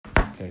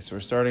Okay, so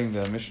we're starting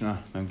the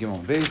Mishnah on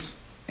Gimel Beis,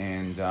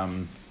 and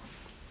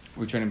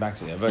we're turning back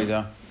to the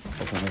Avodah.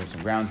 Hopefully make up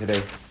some ground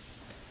today.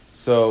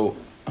 So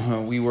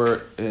we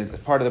were, as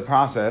part of the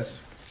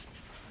process,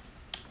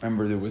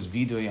 remember there was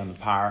Vidui on the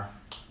par,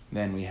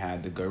 then we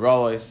had the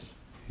Geirolis,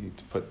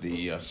 to put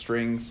the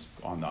strings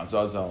on the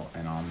Azazel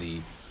and on the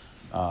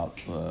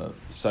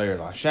Sayer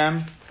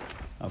Lashem,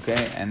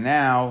 okay, and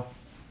now,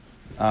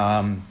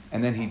 and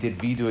then he did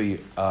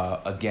Vidui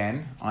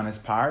again on his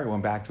par. He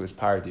went back to his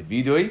par, did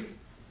Vidui.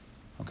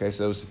 Okay,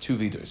 so those are two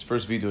Viduis.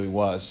 First Vidui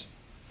was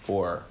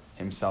for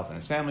himself and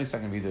his family.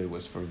 Second Vidui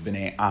was for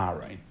Bnei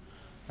Aaron.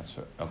 That's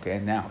what, okay,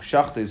 now,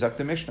 Shachta is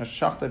the Mishnah,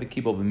 Shachta to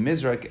Kibel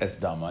b'Mizrak es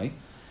Damai.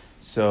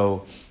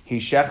 So he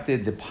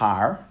shechted the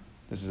par.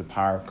 This is a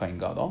par of Kohen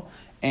Gadol.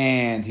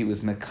 And he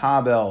was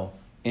Mekabel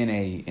in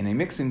a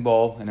mixing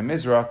bowl, in a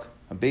Mizrak,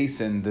 a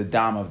basin, the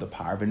dam of the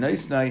par.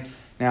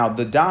 Now,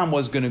 the dam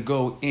was going to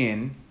go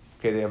in.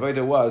 Okay, the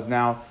avodah was,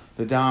 now,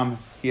 the dam,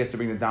 he has to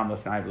bring the dam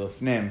lefnai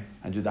v'lefnim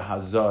and do the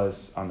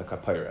hazaz on the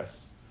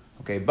kapeiras.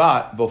 Okay,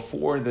 but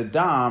before the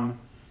dam,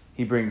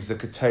 he brings the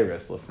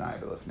keteiras lefnai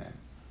v'lefnim.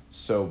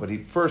 So, but you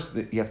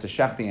have to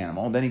shech the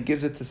animal, then he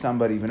gives it to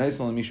somebody,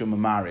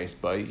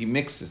 he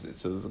mixes it.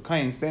 So there's a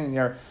kain standing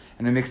there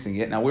and they're mixing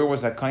it. Now, where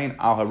was that kain?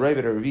 Al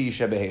harevet revi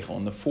shebehechel,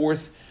 in the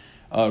fourth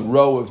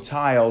row of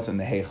tiles in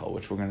the hechel,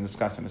 which we're going to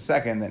discuss in a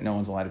second, that no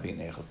one's allowed to be in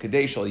the hechel.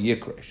 Kadeshal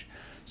yikresh.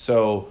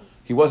 So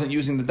he wasn't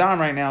using the dam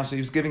right now, so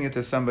he was giving it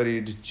to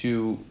somebody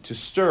to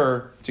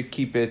stir to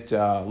keep it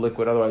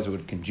liquid, otherwise it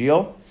would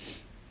congeal.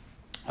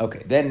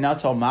 Okay, then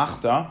natal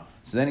machta.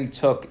 So then he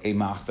took a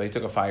machta, he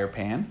took a fire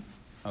pan.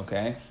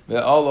 Okay, he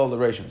went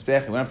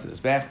up to this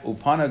back.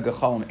 Upana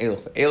gachalim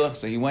elach.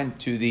 So he went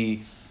to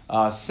the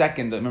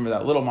second. Remember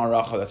that little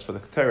maracha that's for the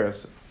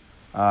keteris.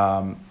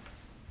 Well,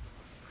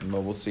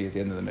 we'll see at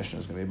the end of the mission.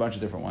 There's going to be a bunch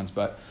of different ones,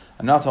 but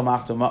natal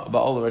machta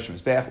ba'ol l'rishim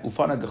zbech.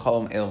 Upana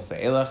gachalim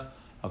elach.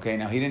 Okay,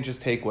 now he didn't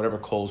just take whatever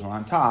coals were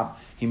on top.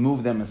 He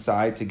moved them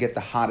aside to get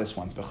the hottest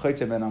ones. He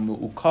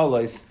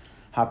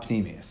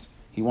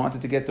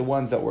wanted to get the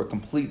ones that were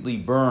completely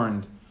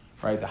burned,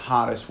 right? The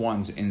hottest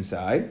ones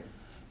inside.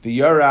 The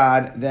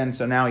yarad, then,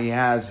 so now he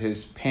has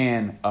his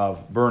pan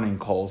of burning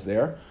coals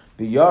there.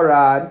 The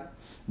yarad,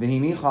 the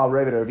hinichal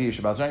revet arvi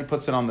shabazar, he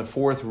puts it on the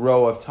fourth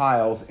row of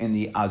tiles in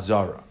the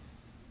azara.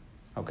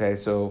 Okay,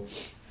 so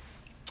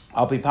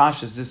Alpi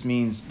Pashas, this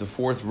means the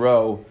fourth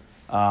row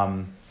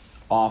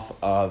off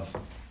of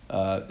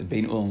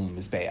Bein Ulam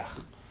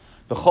Mizbeach.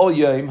 V'chol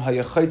yom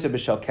hayachayta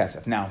b'shel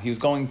kesef. Now, he was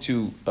going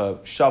to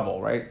shovel,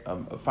 right?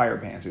 A fire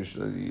pan, so it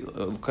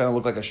kind of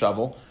looked like a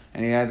shovel,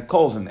 and he had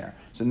coals in there.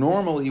 So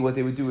normally what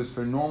they would do is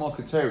for normal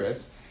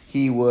keteris,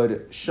 he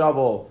would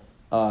shovel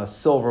a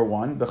silver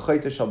one,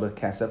 b'chayta shel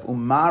b'kesef,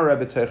 umara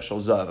b'teich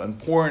shel zav, and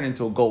pour it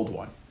into a gold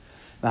one.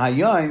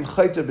 V'hayom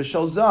chayta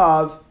b'shel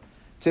zav,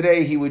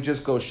 today he would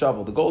just go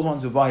shovel the gold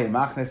ones, uvahi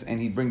machnes, and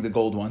he'd bring the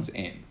gold ones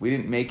in. We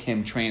didn't make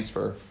him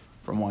transfer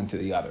from one to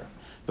the other.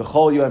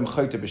 V'chol yom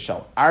chayta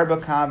b'shel arba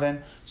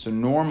kaven, so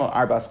normal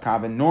arbas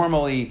kaven,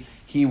 normally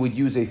he would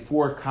use a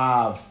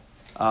 4-kav,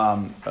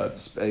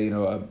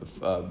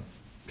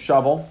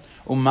 shovel,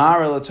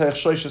 umar l'toich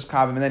shloishes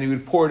kav, and then he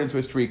would pour it into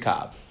a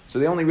 3-kav. So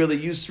they only really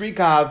used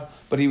 3-kav,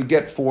 but he would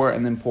get 4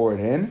 and then pour it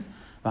in.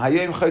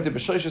 He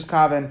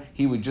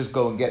would just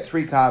go and get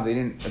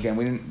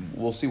 3-kav.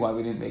 We'll see why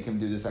we didn't make him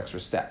do this extra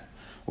step.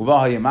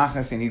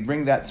 And he'd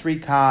bring that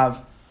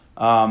 3-kav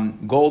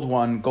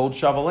gold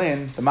shovel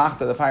in, the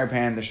machta, the fire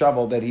pan, the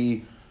shovel that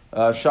he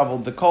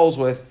shoveled the coals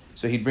with,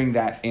 so he'd bring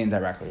that in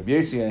directly.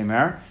 He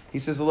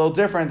says a little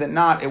different,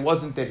 that it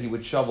wasn't that he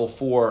would shovel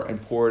 4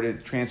 and pour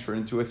it, transfer it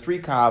into a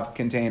 3-kav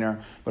container,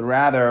 but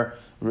rather,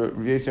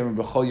 which is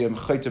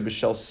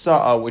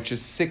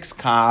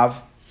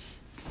 6-kav,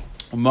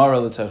 and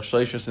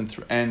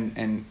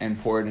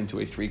pour it into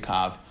a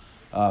 3-kav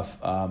of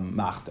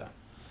machta.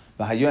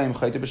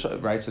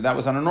 Right, so that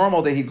was on a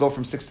normal day. He'd go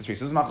from 6 to 3.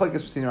 So this is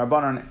machlokes between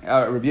Rabbanan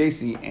and Rabbi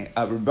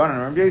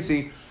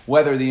Yosi,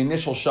 whether the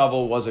initial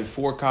shovel was a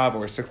 4-kav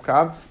or a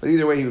 6-kav. But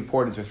either way, he would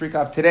pour it into a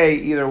 3-kav. Today,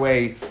 either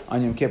way,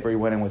 on Yom Kippur, he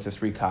went in with a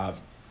 3-kav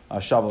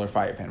shovel or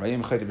fire pan.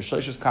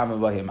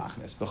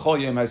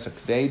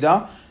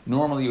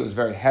 Normally, it was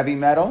very heavy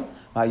metal.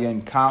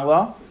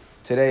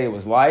 Today, it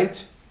was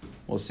light.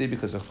 We'll see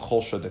because of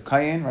Cholsha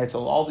Dekayin, right?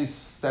 So all these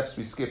steps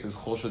we skip is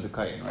Cholsha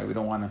Dekayin, right? We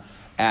don't want to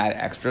add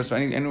extra. So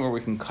anywhere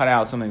we can cut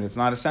out something that's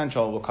not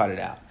essential, we'll cut it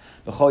out.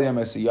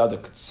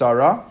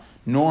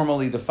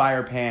 Normally the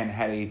fire pan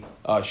had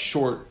a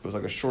short, it was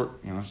like a short,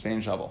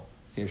 sand shovel.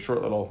 A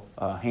short little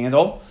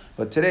handle.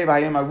 But today,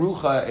 Vayim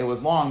Arucha, it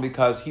was long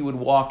because he would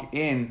walk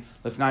in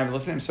Lifnai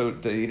V'Lifnim, so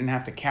that he didn't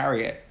have to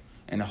carry it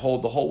and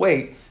hold the whole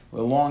weight.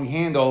 With a long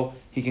handle,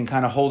 he can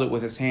kind of hold it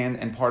with his hand,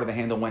 and part of the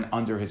handle went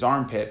under his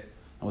armpit,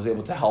 and was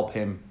able to help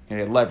him, he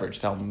had leverage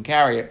to help him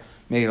carry it,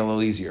 made it a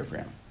little easier for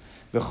him.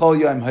 V'chol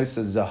yom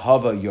haisa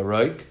zahava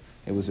yoroik,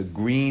 it was a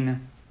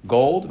green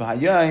gold.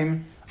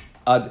 V'hayim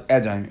ad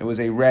edom, it was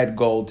a red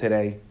gold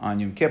today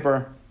on Yom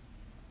Kippur.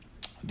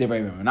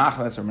 Divrei Menachem,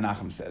 that's what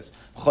Menachem says.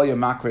 V'chol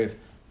yom makriv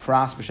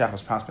pras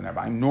b'shachas pras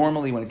b'narba'im.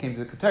 Normally, when it came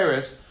to the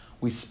keteris,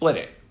 we split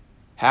it.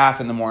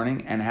 Half in the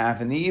morning and half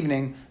in the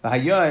evening.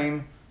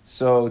 V'hayoim.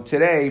 So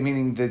today,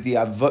 meaning that the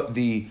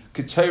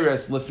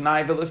keteris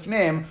lifnai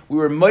v'lifnim, we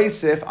were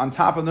moisif on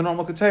top of the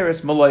normal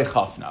keteris malay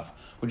chafnav,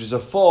 which is a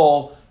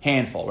full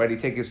handful. Right? He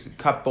take his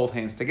cup both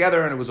hands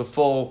together, and it was a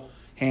full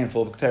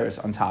handful of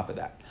keteris on top of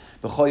that.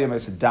 B'choyim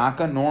es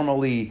daka.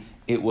 Normally,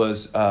 it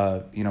was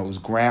it was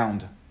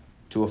ground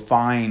to a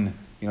fine,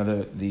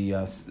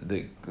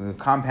 the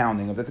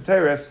compounding of the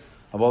keteris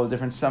of all the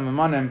different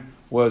samamanim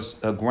was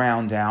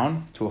ground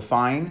down to a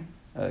fine,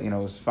 it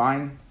was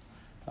fine.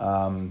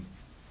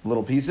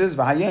 Little pieces.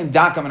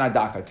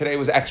 Today it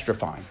was extra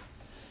fine.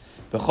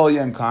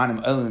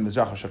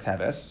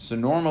 So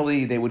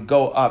normally they would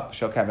go up,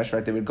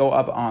 right? They would go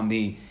up on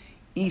the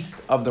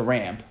east of the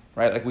ramp,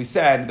 right? Like we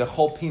said, the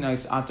whole pina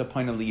is ata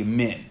pina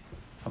liyamin.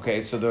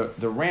 Okay, so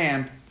the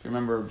ramp, if you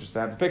remember, just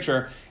to have the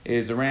picture,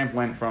 is the ramp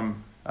went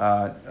from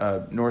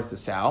north to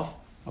south,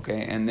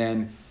 okay, and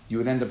then you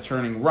would end up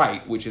turning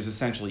right, which is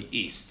essentially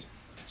east.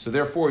 So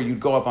therefore, you'd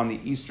go up on the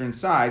eastern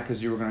side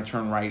because you were going to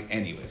turn right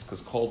anyways. Because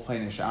kol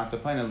plane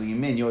sha'ata plane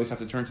liyamin, you always have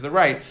to turn to the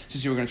right.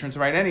 Since you were going to turn to the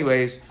right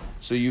anyways,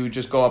 so you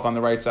just go up on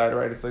the right side,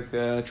 right? It's like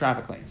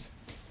traffic lanes,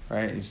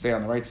 right? You stay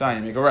on the right side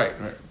and you go right.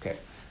 Okay.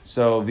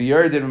 So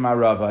v'yer did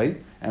ma'ravai,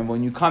 and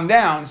when you come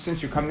down,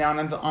 since you come down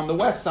on the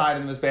west side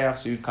of the mizbeach,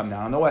 so you'd come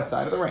down on the west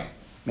side of the ramp.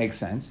 Makes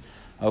sense.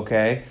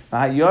 Okay.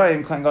 So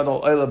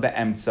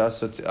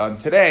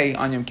today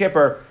on Yom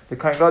Kippur, the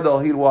Kohen Gadol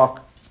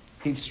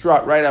he'd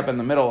strut right up in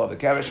the middle of the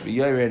kevish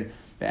v'yored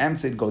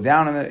be'emtzid, go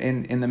down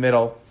in the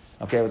middle.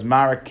 Okay, it was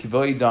Marak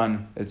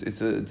Kivoidan.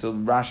 It's a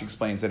Rashi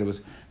explains that it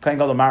was Kohen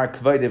Gadol Marak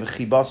Kivoidan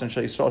v'chibasan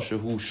shel Yisrael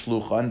shehu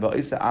shluchan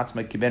v'isa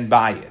atzma kiben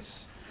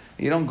bayis.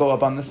 You don't go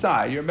up on the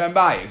side. You're ben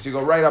bayis. You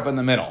go right up in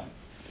the middle.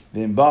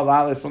 Then bal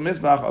alis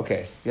l'mizbach.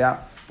 Okay,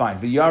 yeah, fine.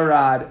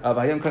 V'yarad of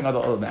Hayom Kohen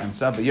Gadol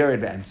be'emtza v'yored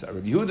be'emtza.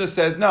 Rabbi Yehuda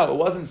says no. It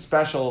wasn't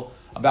special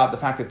about the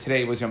fact that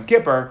today was Yom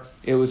Kippur.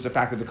 It was the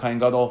fact that the Kohen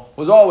Gadol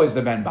was always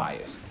the ben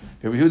bayis.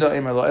 Rabbi Yehuda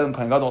Eimer lo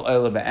Kohen Gadol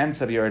oila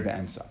be'emtza v'yored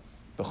be'emtza.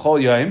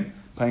 B'chol yom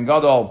Kohen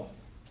Gadol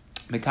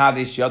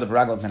mekadesh yadav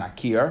raglav min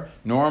akir.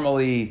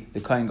 Normally the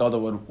Kohen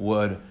Gadol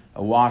would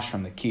wash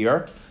from the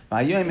kir.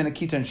 V'hayoyim in a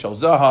kitan shel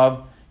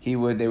zahav. They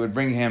would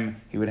bring him.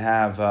 He would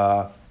have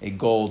a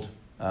gold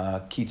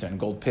kitan,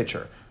 gold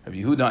pitcher. Rabbi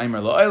Yehuda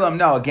Eimer lo olam.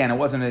 No, again,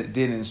 it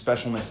did in the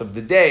specialness of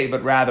the day,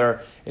 but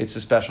rather it's a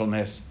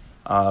specialness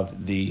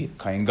of the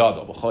Kohen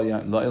Gadol.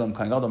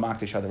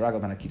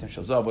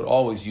 Would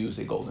always use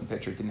a golden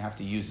pitcher. Didn't have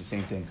to use the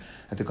same thing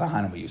that the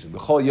Kohanim were using.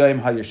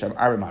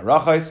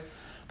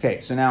 Okay,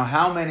 so now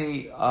how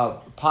many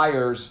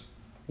pyres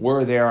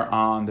were there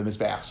on the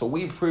Mizbeach? So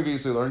we've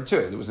previously learned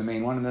two. There was the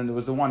main one, and then there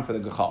was the one for the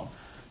Gechal.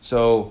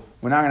 So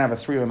we're now going to have a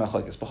three-way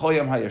machlokes.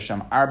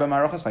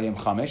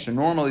 So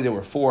normally there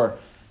were four.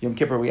 Yom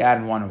Kippur we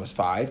added one, it was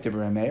five.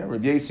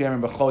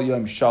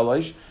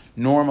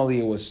 Normally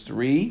it was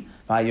three.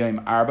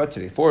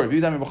 Today four.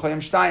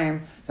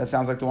 That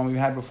sounds like the one we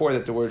had before,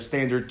 that there were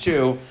standard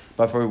two,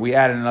 but we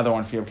added another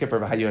one for Yom Kippur.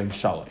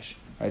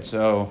 Right.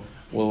 So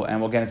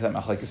we'll get into that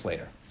machlokes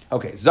later.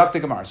 Okay, Zak the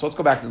Gemara. So let's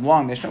go back to the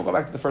long Mishnah. We'll go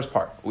back to the first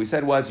part. What we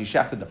said was he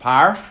shafted the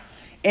par,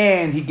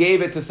 and he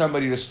gave it to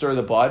somebody to stir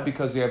the blood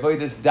because the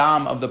avodas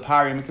dam of the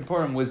par Yom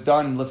Kippurim was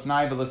done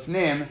lifnai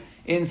v'lifnim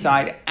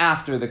inside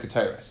after the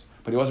keteris.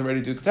 But he wasn't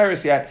ready to do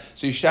keteris yet,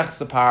 so he shechts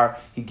the par.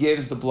 He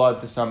gives the blood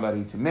to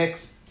somebody to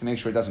mix, to make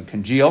sure it doesn't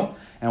congeal.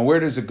 And where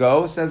does it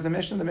go, says the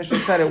Mishnah? The Mishnah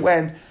said it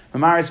went,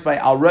 Mamaris by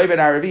Al Roivet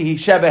Aravi,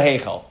 Sheba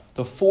Heichel,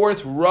 the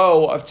fourth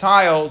row of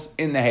tiles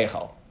in the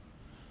Heichel.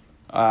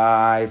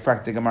 I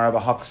frack the Gemara of a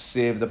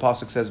Haksiv, the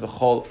Pasuk says,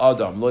 V'chol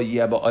Adam, Lo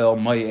Yeba Oil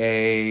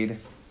Moed.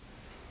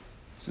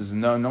 Says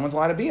no one's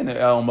allowed to be in the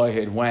El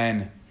Moed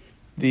when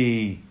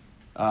the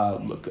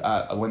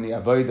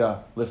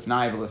Avodah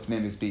Lifnai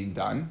V'Lifnim is being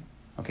done.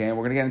 Okay, and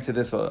we're going to get into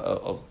this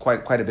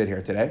quite a bit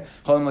here today.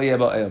 Some Rabbi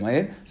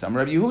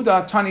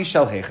Yehuda Tani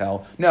Shel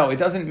Heichel. No, it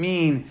doesn't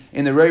mean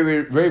in the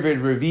Revid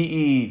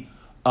Revi'i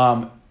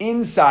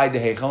inside the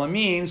Heichel. It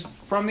means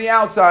from the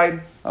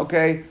outside.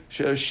 Okay,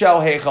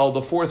 Shel Heichel,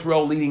 the fourth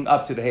row leading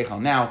up to the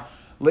Heichel. Now,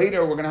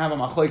 later we're going to have a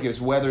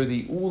machlokes whether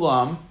the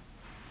Ulam,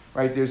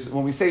 right?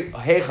 When we say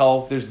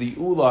Heichel, there's the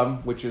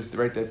Ulam, which is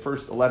that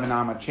first 11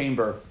 amma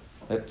chamber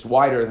that's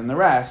wider than the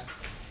rest.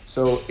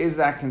 So does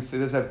that have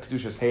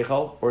Kedushas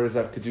Heichel, or does it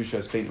have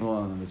Kedushas Bein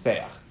Ulam and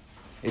Mizbeach?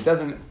 It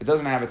doesn't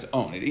have its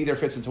own. It either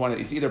fits into one.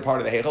 It's either part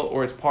of the Heichel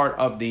or it's part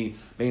of the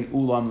Bein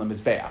Ulam and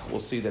Mizbeach. We'll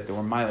see that there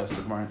were milos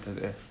that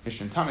the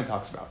Mishnah Tamid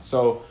talks about.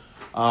 So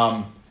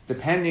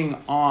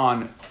depending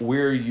on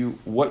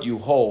what you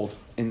hold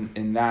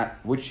in that,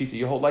 which sheet that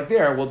you hold like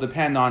there, will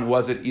depend on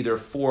was it the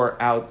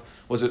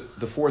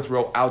fourth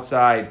row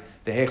outside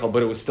the Heichel,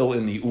 but it was still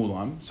in the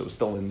Ulam, so it was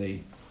still in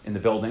the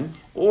building,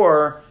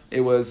 or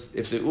it was,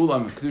 if the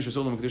Ulam, Kedushas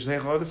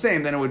Heichel are the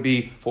same, then it would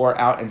be four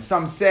out. And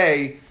some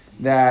say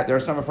that there are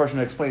some versions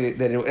that explain it,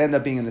 that it would end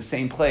up being in the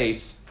same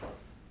place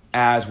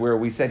as where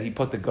we said he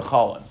put the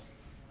Gechalim.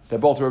 They're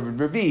both Ravad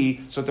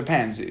Revi, so it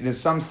depends.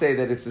 Some say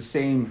that it's the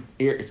same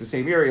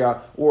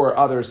area, or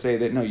others say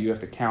that no, you have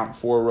to count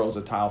 4 rows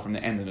of tile from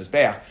the end of the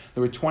Mizbeach.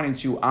 There were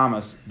 22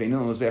 amas.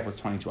 Beinul Mizbeach was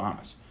 22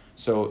 amas.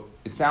 So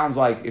it sounds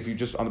like, if you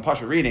just, on the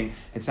Pasha reading,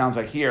 it sounds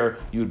like here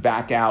you would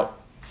back out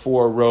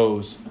 4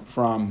 rows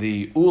from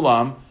the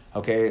Ulam,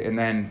 okay, and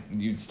then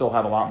you'd still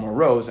have a lot more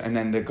rows, and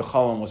then the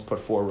Gechalim was put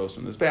 4 rows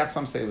from the Mizbeach.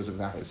 Some say it was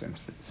exactly the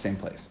same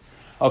place.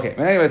 Okay,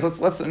 but anyways,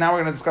 let's now we're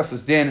going to discuss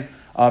this din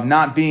of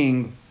not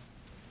being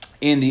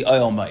in the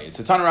oil mayed.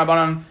 So Tana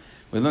Rabbanan,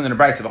 we learned in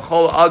the Brayso,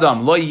 V'chol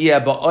Adam lo yeh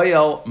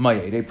ba'oil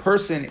mayed. A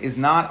person is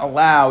not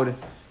allowed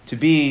to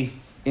be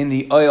in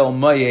the oil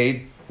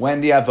mayed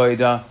when the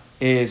avodah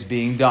is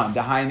being done.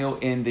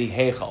 Dahainu in the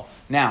heichal.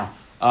 Now,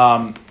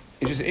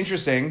 it's just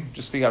interesting,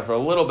 just speak out for a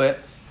little bit,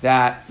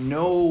 that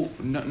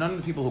none of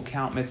the people who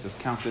count mitzvahs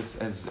count this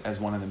as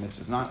one of the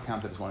mitzvahs, not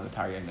count it as one of the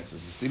Taryag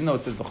mitzvahs. Even though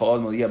it says B'chol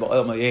Adam lo yeh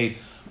ba'oil mayed,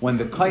 when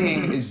the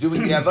kohen is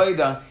doing the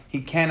avodah,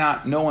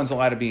 no one's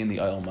allowed to be in the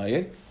oil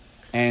mayed.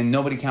 And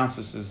nobody counts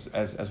this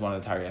as one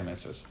of the Taryag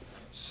mitzvahs.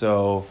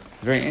 So,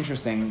 very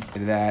interesting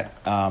that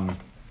a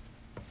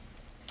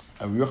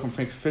Yerucham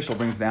official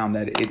brings down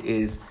that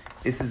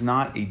this is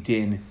not a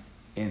din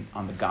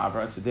on the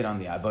Gavra, it's a din on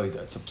the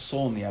Avodah. It's a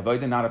psal in the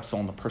Avodah, not a psal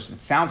in the person.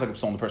 It sounds like a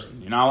psal in the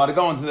person. You're not allowed to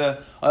go into the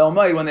Oil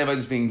Mayid when the Avodah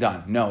is being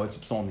done. No, it's a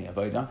psal in the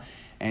Avodah.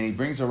 And he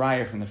brings a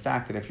raya from the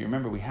fact that, if you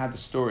remember, we had the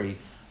story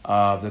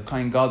of the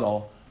Kohen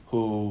Gadol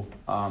who,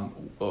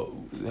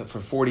 for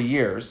 40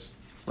 years,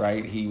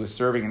 right, he was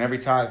serving, and every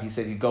time he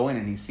said he'd go in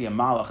and he'd see a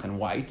malach in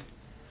white.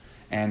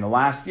 And the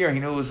last year, he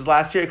knew it was his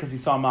last year because he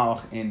saw a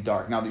malach in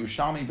dark. Now the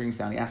Yerushalmi brings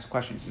down, he asks a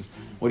question, he says,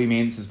 what do you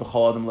mean? He says,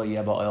 V'chol Adam lo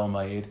yeh ba'oil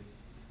mayed.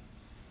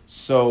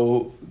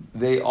 So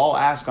they all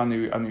ask on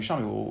the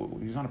Yerushalmi, well,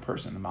 he's not a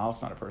person, the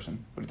malach's not a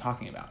person. What are you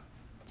talking about?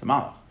 It's a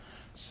malach.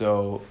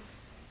 So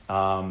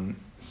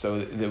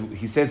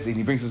he says, and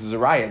he brings us as a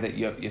raya,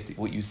 that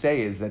what you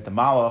say is that the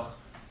malach,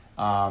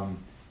 so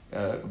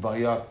a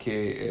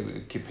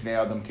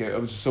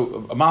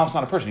malach's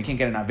not a person. He can't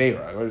get an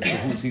avera. What does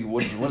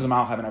a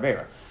malach have an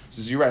avera? He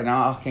says, you're right, a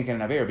malach can't get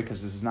an avera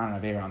because this is not an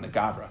avera on the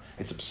gavra.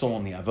 It's a psal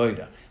on the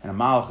avoda. And a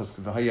malach is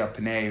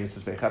pnei, it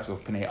says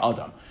pnei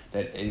adam,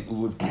 that it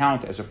would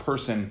count as a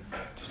person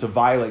to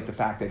violate the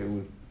fact that it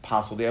would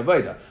passel the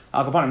avoda.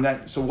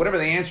 So whatever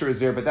the answer is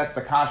there, but that's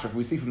the kasha. If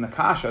we see from the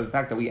kasha the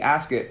fact that we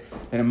ask it,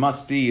 then it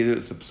must be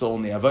it's a psal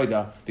in the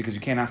avoda, because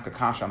you can't ask a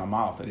kasha on a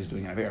malach that he's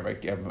doing an avera,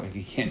 right?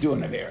 He can't do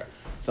an avera.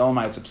 So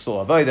it's a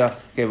psal avoda.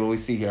 Okay, but we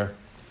see here.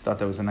 Thought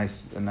that was a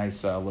nice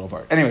little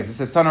part. Anyways, it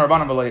says Tana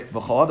Rabbanan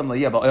v'chol Adam lo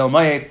yeh ba'oil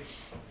mayed.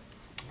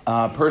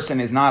 A person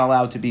is not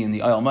allowed to be in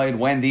the oil mayed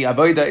when the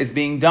avoda is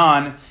being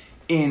done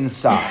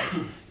inside.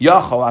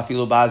 Yachol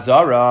afilu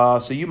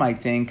ba'azara. So you might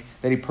think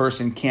that a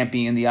person can't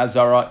be in the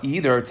azara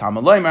either.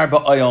 Talmud loymar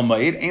ba'oil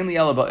mayed, ein li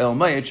ela ba'oil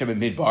mayed sheba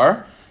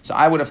midbar. So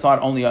I would have thought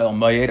only oil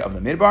mayed of the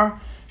midbar.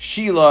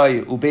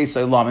 Shilai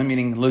ubeisai lamin,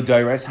 meaning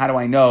l'daires. How do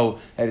I know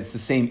that it's the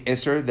same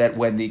isser, that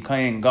when the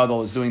kohen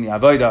gadol is doing the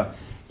avoda,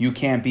 you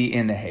can't be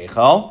in the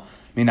heichal?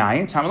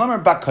 Minayin talmud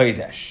loymar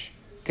ba'kodesh.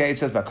 Okay, it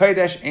says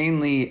ba'kodesh ein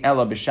li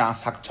ela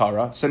b'shas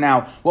haktara. So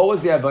now, what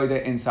was the avoda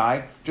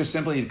inside? Just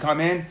simply, he'd come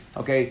in.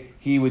 Okay,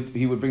 he would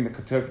bring the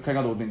kohen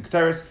gadol would bring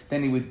keteris.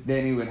 Then he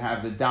would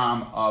have the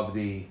dam of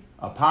the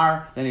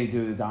par. Then he'd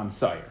do the dam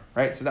sayer.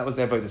 Right, so that was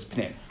the avodas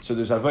pnim. So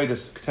there's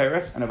avodas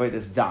keteris and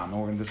avodas dam, and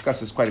we're going to discuss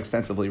this quite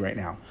extensively right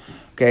now.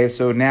 Okay,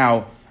 so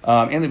now.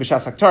 Only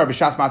b'shas haktar,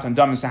 b'shas matan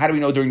dam. So how do we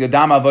know during the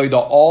dam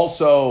avoda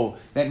also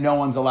that no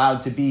one's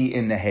allowed to be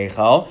in the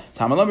heichal?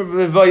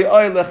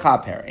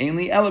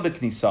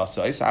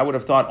 So I would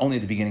have thought only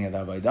at the beginning of the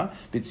avoda.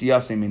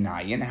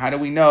 How do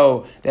we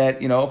know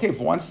that, okay,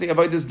 for once the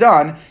avoda is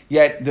done,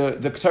 yet the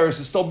keteris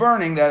is still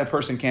burning, that a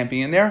person can't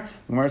be in there?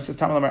 The Gemara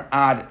says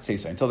ad say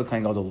so until the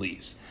kohen gadol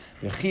leaves.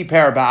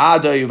 V'chiper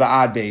ba'adoy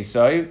v'ad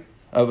beisoy,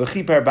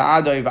 v'chiper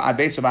ba'adoy v'ad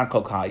beisoy v'ad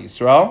kol kal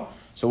Yisrael.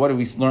 So what do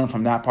we learn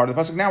from that part of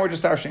the pasuk? Now we're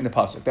just starting the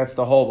pasuk. That's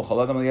the whole.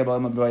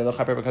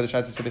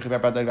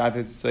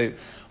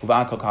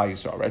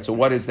 Right. So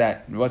what is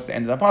that? What's the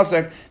end of the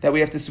pasuk? That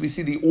we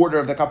see the order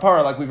of the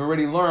kapara, like we've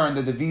already learned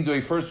that the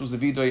vidoy first was the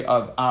vidoy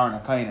of Aaron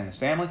HaKayin and his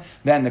family,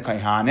 then the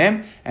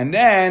Kaihanim, and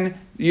then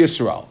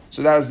Yisrael.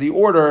 So that was the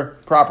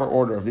proper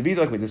order of the vidoy.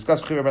 Like we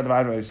discussed.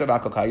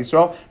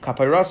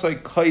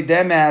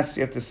 Kaparasoi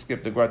you have to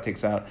skip the grad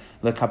takes out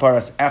the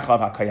kaparas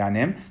echav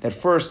hakayanim. That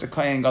first the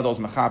kohen gadol's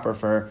mechaper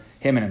for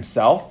him and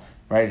himself,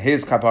 right?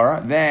 His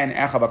kapara. Then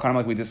echav hakayanim,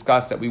 like we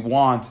discussed, that we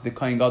want the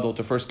kohen gadol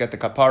to first get the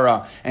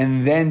kapara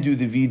and then do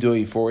the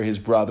vidoy for his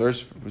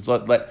brothers.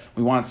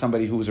 We want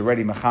somebody who was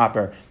already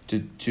mechaper to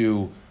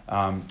do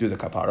the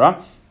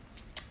kapara.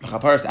 The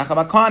kaparas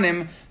echav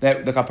hakayanim,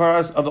 that the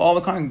kaparas of all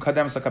the kohen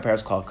kademas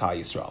kaparas called Kal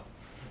Yisrael.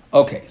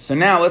 Okay, so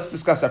now let's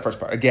discuss that first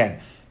part. Again,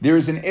 there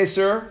is an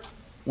isser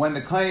when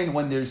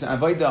there's an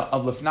avodah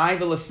of lefnai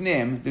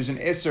v'lefnim, there's an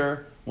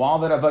isser while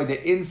that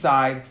avodah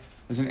inside,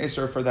 there's an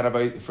isser for that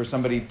avodah, for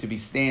somebody to be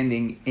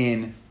standing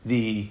in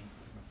the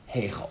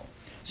heichal.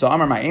 So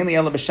Amar Ma'en li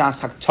ela b'shas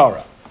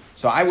haktara.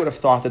 So I would have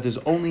thought that there's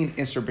only an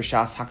Isser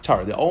B'Shas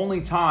Haktar. The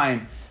only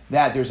time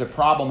that there's a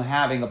problem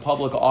having a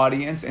public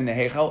audience in the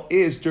Heichel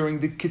is during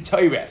the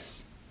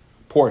Ketores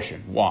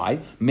portion. Why?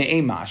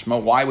 Me'e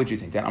mashma. Why would you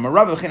think that? Amar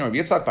Rav v'chein Rabbi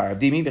Yitzchak bar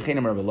Abdimi v'chein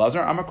Amar Rabbi Lazar.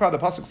 Amar Kra. The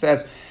pasuk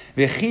says,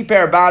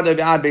 "V'chiper ba'da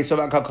v'ad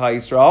beisov kal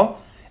Yisrael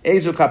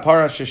ezu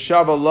kapara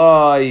sheshava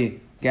loy."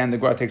 Again, the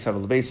Gemara takes out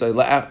of the beisov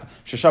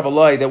sheshava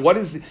loy. That what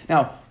is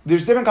now?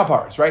 There's different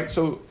kaparas, right?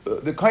 So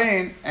the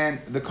kohen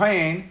and the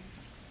kohanim,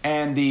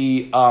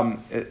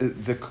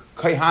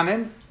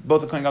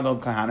 both the kohen gadol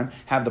and the kohanim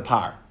have the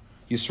par.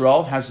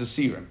 Yisrael has the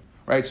sirim,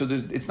 right? So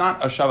it's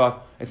not a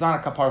shava. It's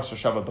not a kapara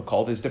shava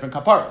b'kol. There's different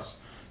kaparas.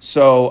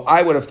 So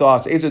I would have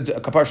thought, is a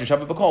kapara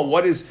shava b'kol?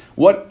 What is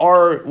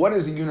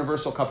the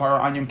universal kapara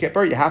on Yom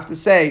Kippur? You have to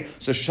say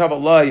so. Shava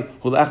loy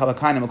hulechal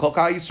akainim b'kol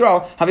kal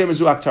Yisrael havim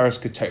azu aktaris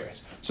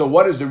keteres. So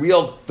what is the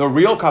real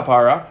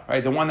kapara?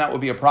 Right, the one that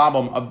would be a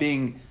problem of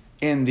being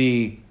in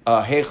the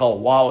heichal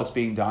while it's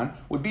being done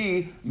would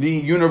be the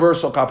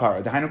universal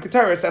kapara. The hainu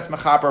keteres, that's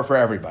mechaper for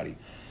everybody.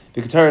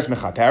 The keteres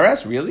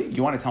mechaperes, really?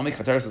 You want to tell me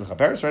keteres is a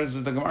chaperes? Right?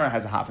 The Gemara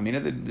has a half. I mean,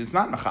 it's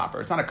not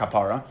mechaper. It's not a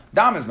kapara.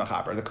 Dam is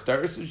mechaper. The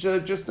keteres is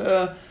just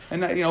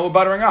we're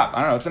buttering up.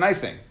 I don't know. It's a nice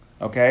thing.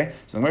 Okay.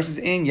 So the Gemara says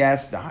in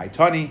yes the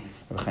haitani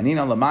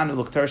v'chanina lamanu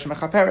l'keteres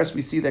mechaperes.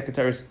 We see that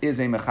keteres is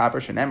a mechaper.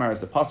 Shenemar,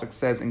 as the pasuk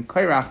says in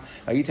Koirach,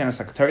 vayitenos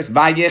keteres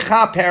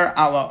vayechaper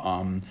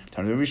ala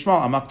Tanu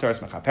Rishmal amak keteres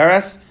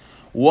mechaperes.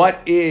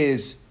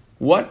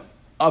 What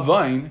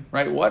avain,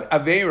 right? What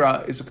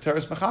avera is a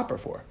keteres mechaper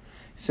for?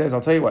 He says,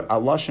 I'll tell you what, a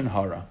lashon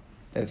hara,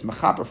 that it's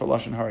mechaper for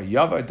lashon hara,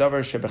 yava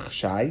davar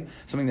shebechshai,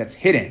 something that's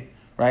hidden,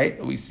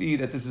 right? We see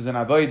that this is an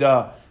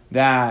avodah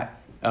that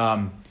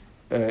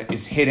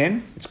is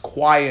hidden. It's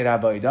quiet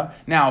avodah.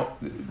 Now,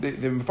 the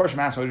Mefarshim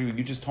asked,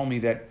 you just told me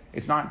that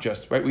it's not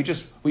just, right? We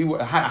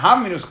have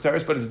minus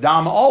keteres, but it's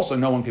dam also.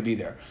 No one could be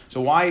there.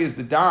 So why is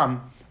the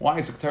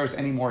keteres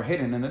any more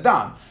hidden than the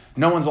dam?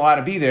 No one's allowed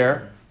to be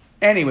there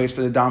anyways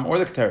for the dam or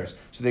the keteres.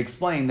 So they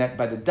explain that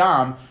by the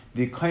dam,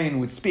 the kohen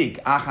would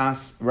speak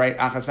achas, right?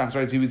 Achas v'achas,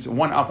 right? He was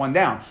one up, one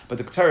down. But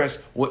the keteres,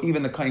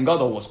 even the kohen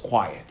gadol was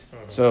quiet.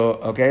 So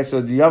the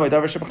yavai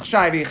davar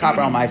shebechshai v'yichaper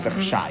al ma'aseh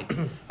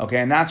chshai. Okay,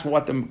 and that's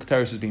what the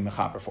keteres is being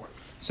mechaper for.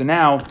 So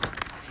now,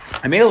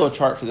 I made a little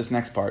chart for this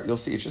next part. You'll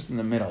see it's just in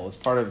the middle. It's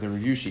part of the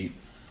review sheet,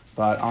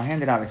 but I'll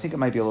hand it out. I think it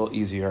might be a little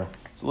easier.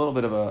 It's a little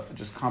bit of a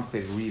just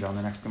complicated read on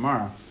the next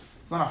Gemara.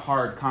 It's not a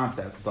hard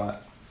concept,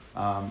 but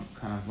kind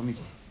of let me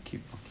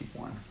keep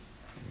one.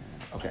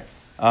 Okay.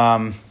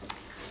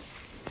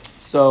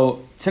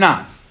 So,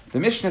 Tanan, the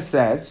Mishnah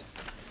says,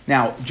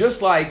 now,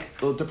 just like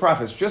the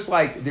prophets, just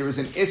like there is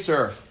an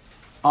Isser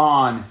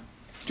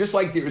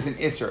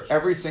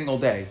every single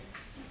day. You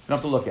don't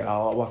have to look at it,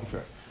 I'll walk you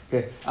through it.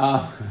 Okay.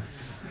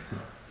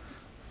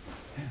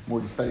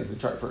 Morty studies the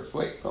chart first.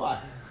 Wait,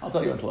 relax. I'll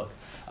tell you what to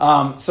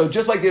look. So,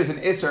 just like there's an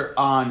Isser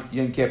on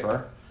Yom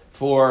Kippur,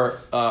 for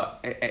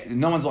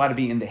no one's allowed to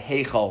be in the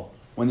Heichal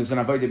when there's an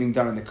Avodah being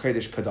done in the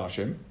Kodesh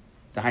Kodashim,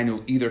 the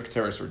Hainu, either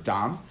Keteris or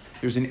Dam.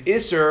 There's an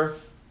Isser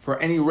for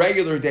any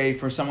regular day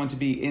for someone to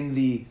be in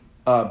the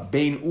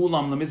Bein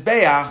Ulam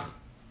Lemizbeach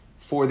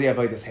for the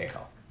Avodas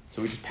Heichal.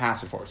 So we just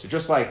pass it forward. So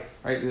just like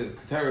the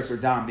Keteris or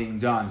Dam being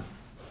done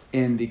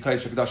in the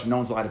Kodesh HaKadoshim, no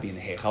one's allowed to be in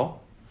the Heichal.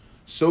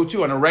 So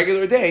too, on a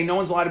regular day, no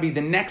one's allowed to be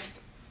the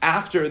next,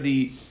 after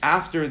the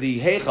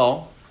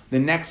Heichal, the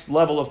next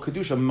level of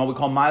Kedusha, what we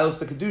call Milos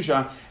to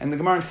Kedusha. And the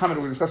Gemara in Tamid,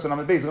 we're discussing on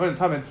the base. The Gemara in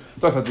Tamid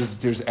talk about this.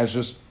 There's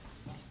Ezra's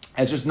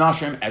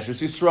Nashim,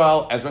 Ezra's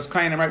Yisrael, Ezra's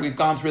Kainim, right? We've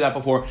gone through that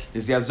before.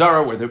 There's the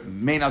Azara, where the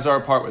main Azara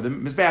part, where the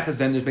Mizbeach is,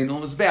 then there's Bein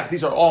Ulam Mizbeach.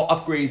 These are all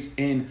upgrades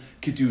in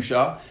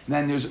Kedusha. And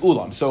then there's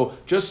Ulam. So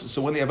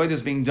when the Avodah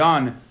is being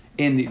done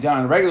on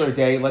a regular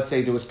day, let's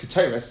say there was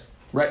Keteris,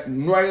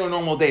 regular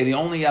normal day, the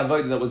only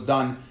Avodah that was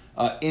done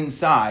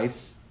inside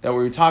that we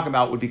were talking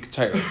about would be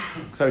Keteris.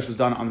 Keteris was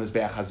done on the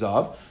Mizbeach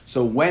Hazav.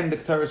 So when the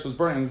Keteris was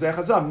burning on the Mizbeach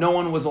Hazav, no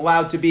one was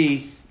allowed to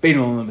be Bein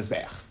Ulam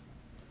Mizbeach.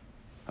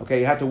 Okay,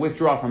 you had to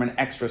withdraw from an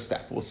extra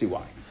step. We'll see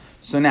why.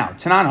 So now,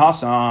 Tanan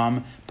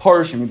Hasam,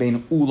 Parshim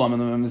Bein Ulam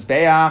and the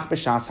Mizbeach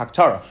B'Shas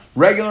Haktara.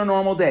 Regular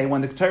normal day, when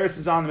the Keteris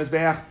is on the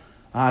Mizbeach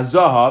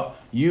Zahav,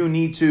 you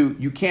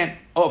can't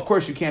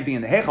be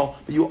in the Heichal,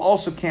 but you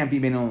also can't be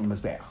Bein Ulam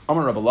Mizbeach.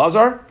 Amar Rabbi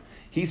Lazar,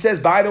 he says,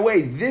 by the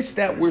way, this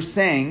that we're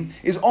saying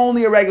is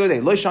only a regular day.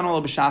 Lo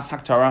Shanol B'Shas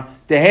Haktara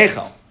de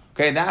Heichal.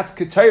 Okay, that's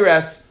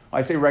Keteris.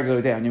 I say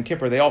regular day. On Yom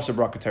Kippur, they also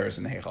brought Keteris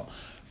in the Heichal.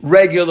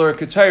 Regular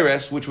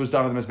Keteris, which was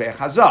done on the Mizbeach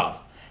Hazav.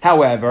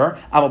 However,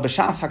 Aval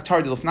B'Shas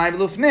Haktar D'Lufnai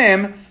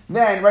V'Lufnim,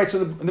 then, right,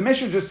 so the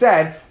Mishnah just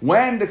said,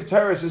 when the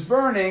Keteris is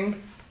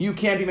burning, you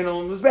can't be Bein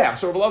Ulam Mizbeach.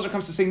 So Rabbi Lazar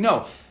comes to say,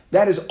 no,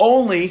 that is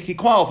only, he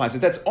qualifies it,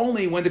 that's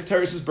only when the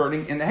Keteris is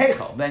burning in the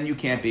Heichal. Then you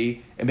can't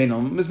be Bein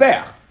Ulam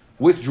Mizbeach.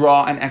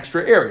 Withdraw an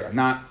extra area,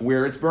 not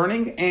where it's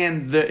burning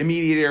and the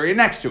immediate area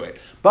next to it.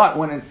 But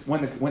when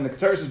the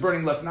Keteris is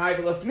burning Lefnai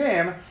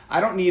V'Lefnim,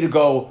 I don't need to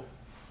go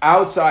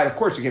outside. Of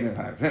course, you can't be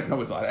in the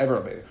nobody's allowed to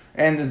ever be.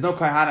 And there's no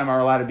Kohanim are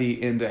allowed to be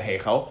in the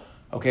Heichal.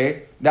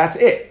 Okay, that's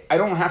it. I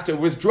don't have to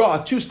withdraw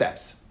 2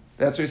 steps.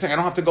 That's what he's saying. I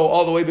don't have to go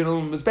all the way Bein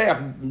Ulam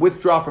Mizbeach,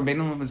 withdraw from Bein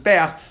Ulam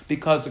Mizbeach,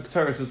 because the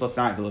Keteris is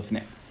Lefnai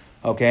V'Lefnim.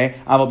 Okay?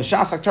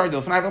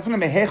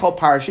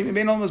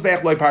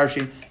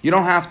 You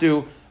don't have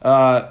to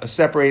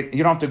separate.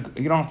 You don't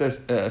have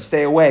to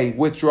stay away.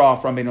 Withdraw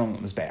from Bein Ulam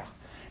Mizbeach.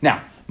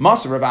 Now,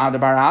 Masar Rav Ada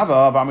bar Ava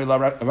of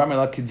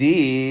Amrila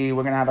Kedi.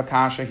 We're going to have a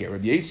kasha here.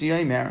 Rabbi Yossi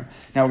Yomer.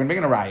 Now we're going to bring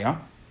in a raya.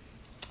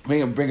 We're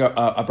going to bring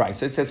a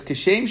brayso. It says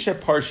Kishem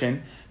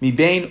sheparshin mi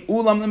bein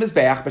ulam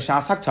lemizbeach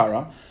b'shas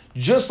haktara.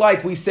 Just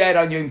like we said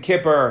on Yom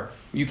Kippur,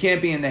 you can't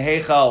be in the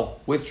Heichal,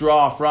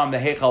 withdraw from the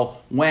Heichal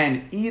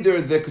when either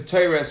the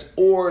Keteris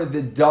or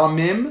the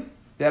Damim,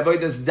 the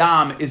Avodas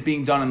Dam, is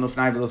being done in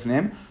Lefnai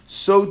V'Lefnim.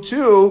 So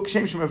too,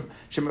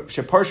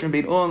 Sheparshim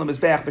Bein Ulam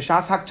Mizbeach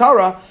B'Shas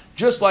Haktara,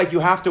 just like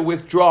you have to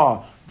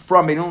withdraw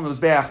from Bein Ulam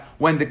Mizbeach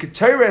when the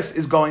Keteris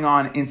is going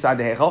on inside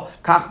the Heichal.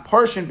 Kach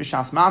Parshin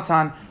B'Shas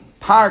Matan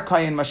Par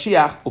Kayin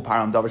Mashiach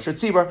Uparam Davar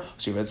Shetzibar.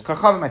 Shivetz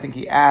Kachavim. I think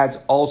he adds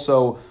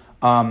also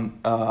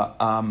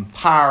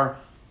Par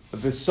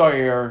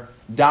V'Soyer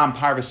Dam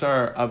Par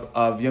V'Soyer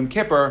of Yom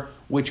Kippur,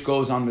 which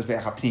goes on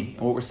Mizbeach HaPnimi.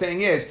 And what we're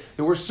saying is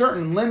there were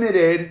certain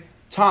limited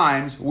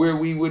times where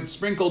we would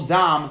sprinkle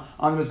dam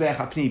on the Mizbeach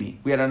HaPnimi.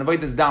 We had an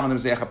avodas dam on the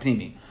Mizbeach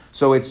HaPnimi.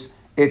 So it's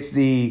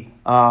the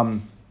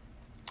Par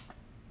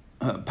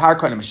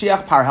Kohen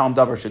Mashiach, Par Helm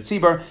Davar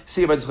Shetzibar,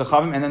 Siyavad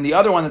Chachavim, and then the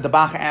other one that the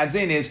Bach adds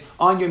in is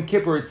on Yom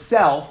Kippur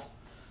itself,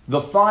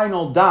 the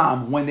final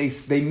dam, when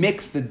they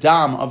mix the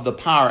dam of the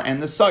Par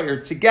and the Sayer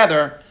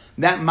together,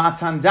 that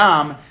Matan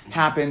Dam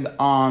happened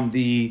on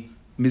the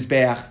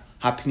Mizbeach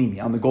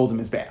HaPnimi, on the golden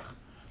Mizbeach.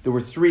 There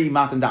were 3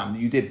 Matan Dam.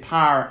 You did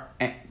Par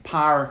at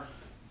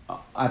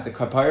the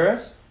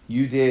Kapiris,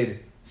 you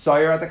did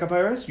Sayer at the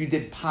Kapiris, you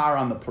did Par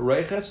on the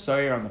Pareches,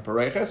 Sayer on the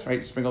Pareches, right?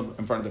 You sprinkled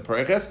in front of the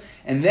Pareches,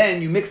 and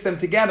then you mixed them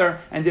together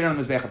and did it on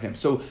the Mizbeach HaPnim.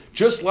 So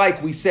just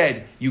like we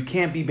said, you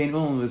can't be Bein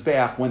Ulam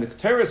Mizbeach when the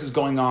Keteris is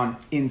going on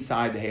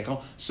inside the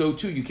Heichel, so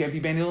too you can't be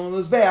Bein Ulam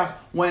Mizbeach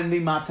when the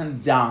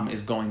Matan Dam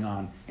is going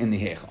on in the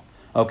Heichel.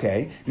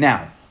 Okay,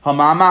 now,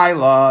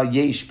 Hamamayla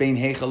Yesh Bein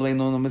Heichel Bein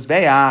Ulam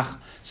Mizbeach.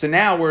 So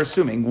now we're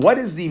assuming, what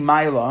is the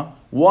Maila?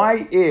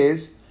 Why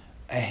is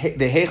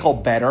the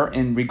Heichel better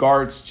in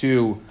regards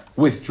to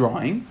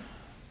withdrawing?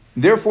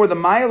 Therefore, the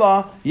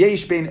Maila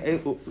Yesh Bein.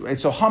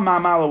 So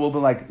Hamamala will be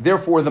like.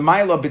 Therefore, the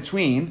Maila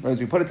between. As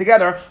we put it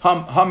together,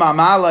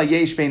 Hamamala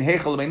Yesh Bein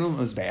Heichel Bein Ulam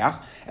Mizbeach.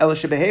 Ela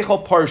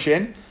shebeheichel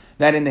parshin.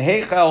 That in the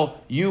Heichel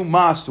you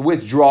must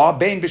withdraw.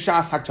 Bein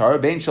b'shas haktara.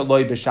 Bein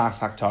shaloi b'shas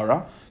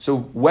haktara. So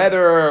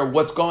whether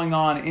what's going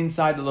on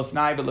inside the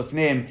Lefnai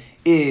V'Lefnim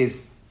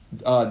is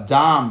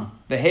dam,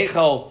 the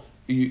Heichel,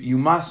 you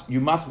must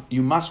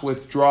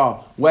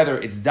withdraw whether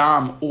it's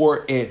dam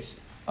or it's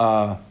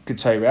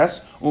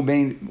Keteres.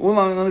 Ubein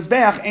ulam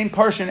lemizbeach ein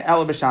parshin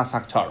ela b'shas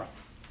haktara.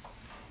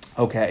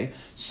 Okay,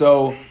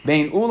 so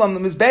bein ulam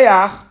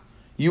lemizbeach,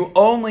 you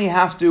only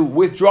have to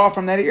withdraw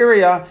from that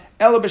area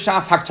ela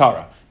b'shas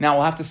haktara. Now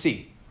we'll have to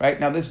see, right?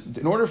 Now this,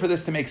 in order for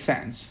this to make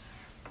sense.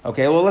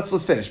 Okay, well let's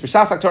finish.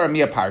 B'shas haktara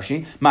mia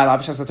parshi, ma'ala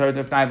b'shas haktara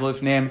d'fnai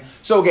v'lifnim.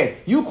 So again,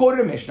 you quoted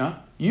a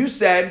Mishnah. You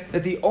said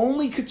that the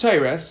only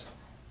Keteres,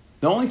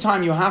 the only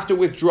time you have to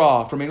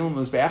withdraw from Bein Ulam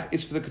Mizbeach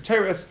is for the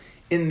Keteres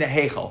in the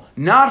Heichel,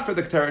 not for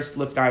the Keteres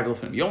Lifnai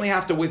V'Lifnim. You only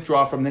have to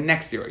withdraw from the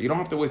next area. You don't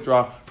have to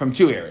withdraw from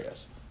 2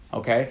 areas.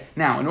 Okay?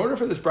 Now, in order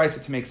for this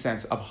brisa to make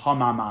sense of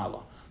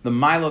Hamamala, the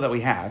Milo that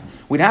we have,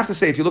 we'd have to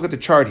say, if you look at the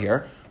chart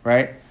here,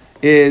 right,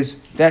 is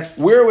that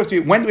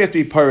when do we have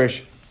to be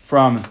parish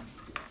from?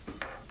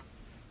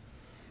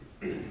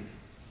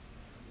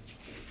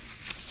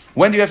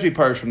 When do you have to be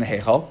parish from the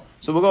Heichel?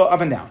 So we'll go up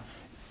and down.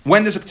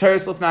 When there's a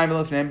Keteris Lefnai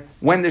V'Lefnim,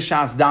 when there's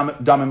Shas Damim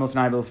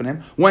Lefnai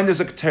V'Lefnim, when there's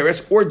a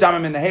Keteris or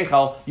Damim in the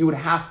Heichel, you would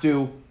have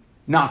to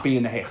not be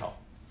in the Heichel.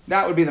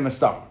 That would be the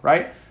Mistama,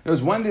 right? It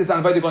was when there's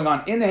Anvayda going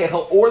on in the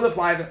Heichel or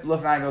Lefnai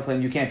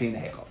V'Lefnim, you can't be in the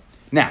Heichel.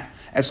 Now,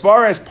 as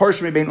far as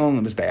Parshim Bein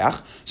Ulam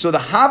Mizbeach, so the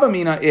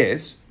Havamina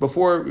is,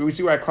 before we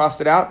see where I crossed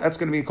it out, that's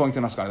going to be according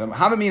to Maskana. The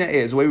Havamina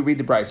is, the way we read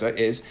the Brisa,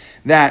 is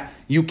that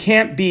you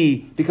can't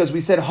be, because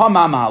we said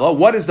Hamamala,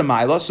 what is the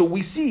Mila? So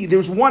we see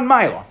there's one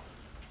Mila.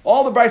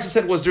 All the Brisa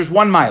said was there's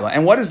one Mila.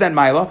 And what is that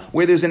Mila?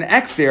 Where there's an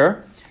X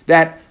there,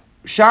 that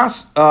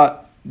Shas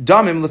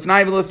Damim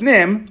Lefnai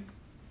V'Lefnim,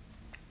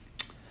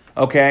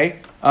 okay,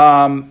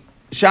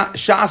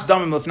 Shas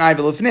Damim Lefnai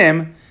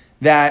V'Lefnim,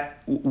 that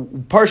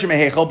Parshim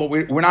Heichel, but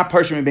we're not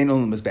Parshim Bein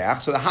Ulam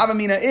Mizbeach. So the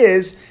Havamina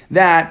is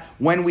that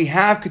when we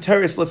have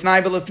Keteris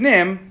Lefnai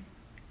V'Lefnim,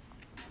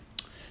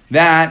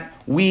 that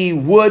we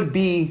would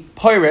be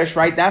Pirish,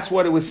 right? That's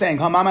what it was saying.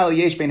 Hamamel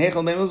yesh bein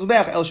Heichel bein Ulam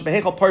Mizbeach el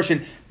shebeheichel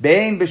parshin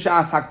bein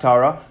b'shas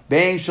haktara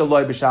bein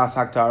shaloi b'shas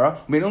haktara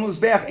bein Ulam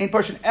Mizbeach ein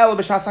parshin el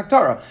b'shas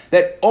haktara.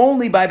 That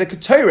only by the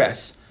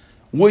Keteris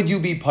would you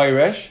be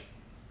Pirish,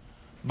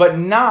 but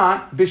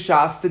not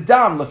b'shas the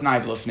dam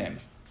Lefnai V'Lefnim.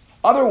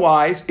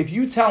 Otherwise, if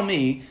you tell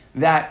me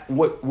that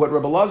what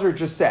Rebbe Lazar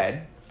just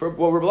said,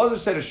 what Rebbe Lazar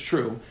said is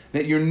true,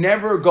 that you're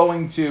never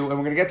going to, and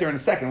we're going to get there in a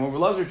second, what Rebbe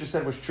Lazar just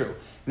said was true,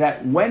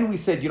 that when we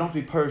said you don't have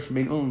to be parish from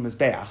Bein Ulam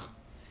Mizbeach,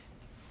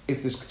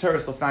 if there's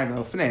Keteris Lefnai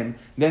Lefnim,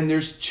 then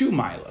there's 2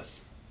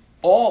 milas.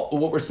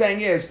 What we're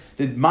saying is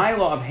the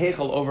mila of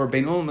Heichel over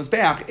Bein Ulam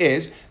Mizbeach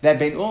is that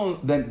Bein Ulam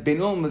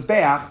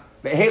Mizbeach,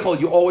 Heichel,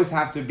 you always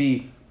have to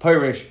be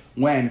Pirish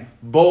when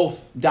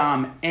both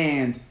Dam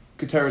and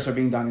Keteris are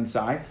being done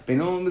inside. Bein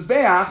Ulam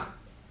Mizbeach,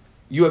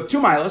 you have 2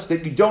 milas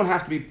that you don't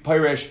have to be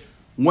Pirish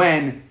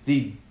when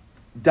the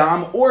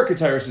Dam or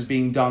Keteris is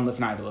being done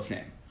Lefnai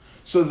Lefnim.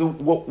 So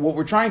what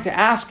we're trying to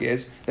ask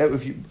is that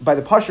if you, by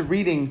the Pasha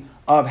reading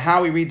of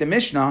how we read the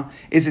Mishnah,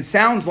 is it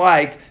sounds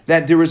like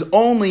that there is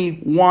only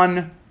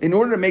one, in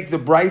order to make the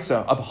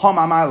brisa of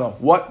Hama Mila,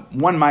 what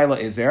 1 Mila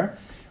is there,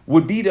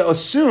 would be to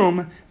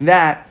assume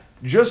that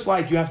just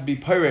like you have to be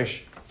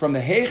Pirish from the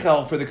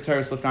Heichel for the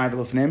Keteris Lefnai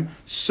Lefnim,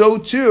 so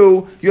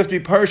too you have to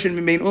be Pirish in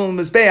Bein Ulam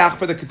Mizbeach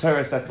for the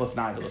Keteris that's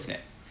Lefnai Lefnim.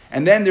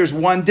 And then there's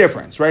one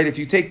difference, right? If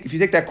you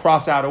take that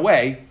cross out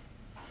away,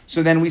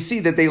 so then we see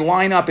that they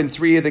line up in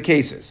 3 of the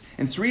cases.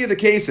 In 3 of the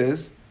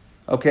cases,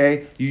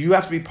 okay, you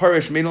have to be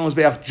Parish, Bein Ulam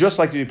Mizbeach, just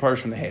like to be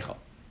Parish from the Heichel.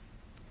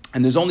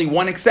 And there's only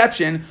one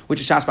exception, which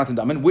is Shas Matan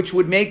Damin, which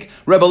would make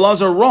Rebbe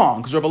Lazar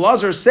wrong. Because Rebbe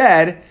Lazar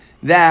said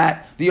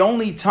that the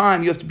only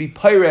time you have to be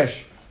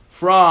Parish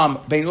from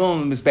Bein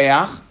Ulam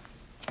Mizbeach,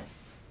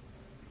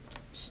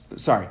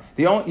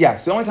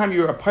 the only time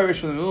you're a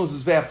Parish from the Bein Ulam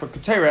Mizbeach for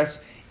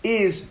Keteris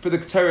is for the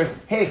Keteris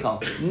Heichel,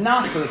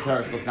 not for the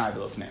Keteris Lefnai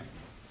Lefnim.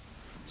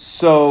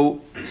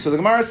 So the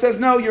Gemara says,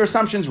 no, your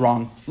assumption's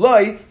wrong.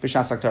 Loi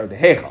b'shas haktar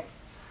dehechel.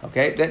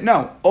 Okay, that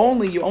no,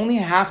 you only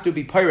have to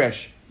be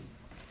pirish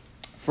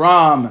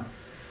from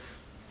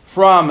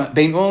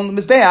Bein Ulam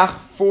Mizbeach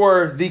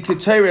for the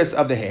keteris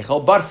of the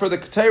hechel, but for the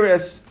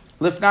keteris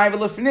lifnai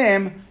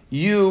v'lifnim,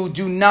 you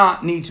do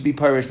not need to be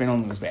pirish Bein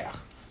Ulam Mizbeach.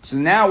 So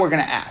now we're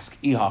going to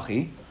ask,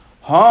 ihachi,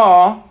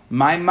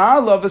 my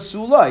ma'ala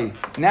v'sulai.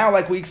 Now,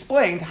 like we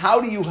explained,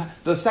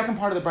 the second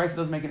part of the brisa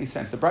doesn't make any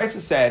sense. The brisa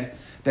said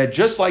that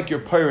just like you're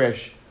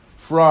pirish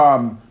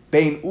from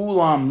Bein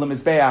Ulam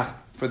Lemizbeach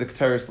for the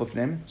Keteris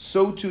Lifnim,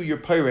 so too you're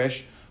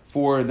pirish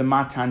for the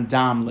Matan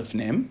Dam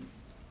Lifnim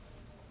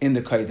in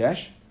the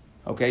Kodesh.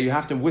 Okay, you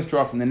have to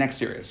withdraw from the next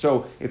series.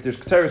 So if there's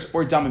Keteris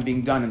or Dam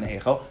being done in the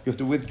Heichel, you have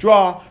to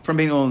withdraw from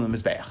Bein Ulam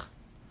Lemizbeach.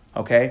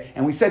 Okay,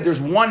 and we said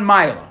there's 1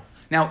 mila.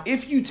 Now,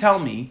 if you tell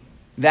me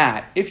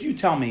that you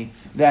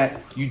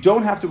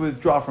don't have to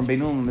withdraw from Bein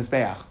Ulam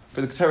Mizbeach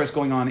for the Keteris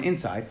going on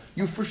inside,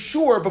 you for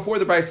sure, before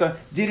the Brisa,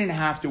 didn't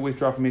have to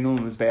withdraw from Bein Ulam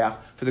Mizbeach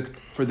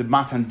for the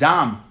Matan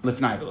Dam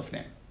Lifnai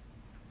V'Lifnim.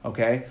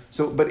 Okay?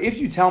 So, but if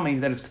you tell me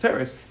that it's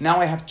Keteris, now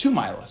I have 2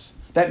 milas.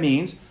 That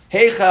means,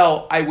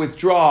 Heichel, I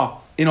withdraw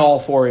in all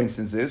 4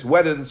 instances,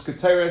 whether it's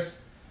Keteris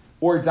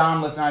or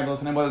Dam Lifnai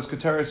V'Lifnim, whether it's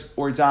Keteris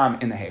or Dam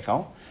in the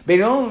Heichel. Bein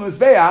Ulam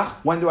Mizbeach,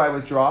 when do I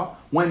withdraw?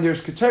 When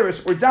there's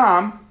Keteris or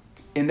Dam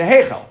in the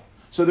Heichel.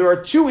 So there are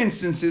 2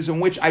 instances in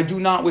which I do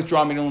not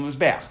withdraw Bein Ulam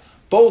Mizbeach,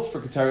 both for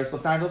Keteris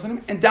Lefnai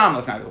V'Lifnim and Dam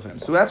Lefnai V'Lifnim.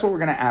 So that's what we're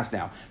going to ask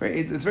now. Right?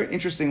 It's a very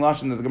interesting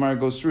lashon that the Gemara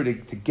goes through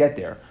to get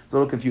there. It's a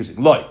little confusing.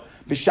 Loi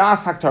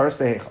b'shas haktaris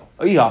tehechel.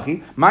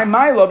 Iyachi my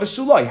mila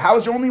v'suloi. How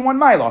is there only 1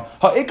 mila?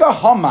 Ha'ika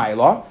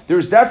ha-mila.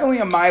 There's definitely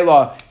a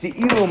mila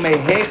de'ilu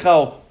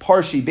mehechel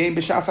parshi bein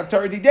b'shas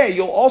haktar didei.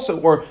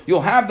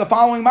 You'll have the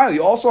following mila.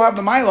 You also have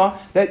the mila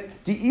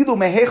that de'ilu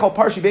mehechel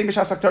parshi bein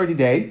b'shas haktar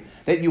didei,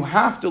 that you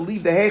have to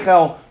leave the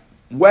hechel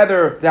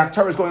whether the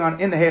Haktar is going on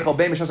in the Heichel,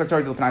 Bein B'shas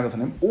Haktar L'Fnai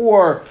L'Fnim,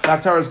 or the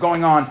Haktar is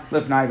going on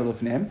L'Fnai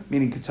L'Fnim,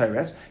 meaning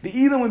Keteres, the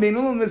Ilu and Bein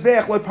Ulam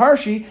Mizbeach Lo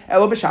Parshi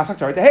Elo B'shas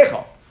Haktar the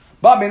Heichel.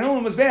 But Bein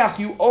Ulam Mizbeach,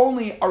 you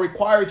only are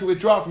required to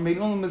withdraw from Bein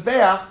Ulam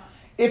Mizbeach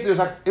if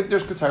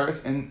there's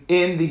Keteres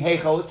in the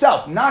Heichel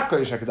itself, not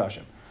Kodesh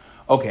HaKadoshim.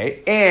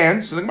 Okay,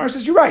 and so the Gemara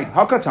says, you're right,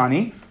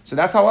 Hakatani, so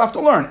that's how we'll have to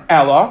learn.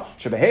 Ella,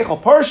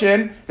 Shebehechel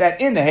Parshin,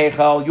 that in the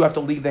Heichel, you have to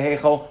leave the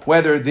Heichel,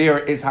 whether there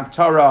is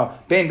Haktara,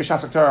 Bein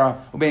B'shas Haktara,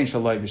 or Bein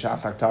Shaloi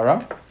B'shas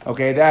Haktara.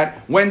 Okay, that,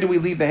 when do we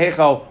leave the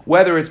Heichel,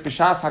 whether it's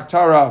B'shas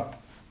Haktara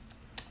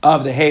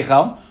of the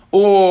Heichel,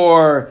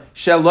 or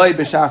Shaloi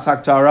B'shas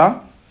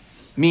Haktara,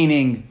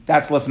 meaning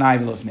that's Lefnai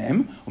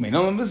V'Lefnim, U'mein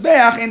Ulam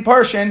Mizbeach in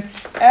Parshin,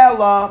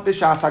 Ella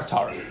B'shas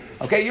Haktara.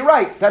 Okay, you're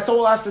right, that's all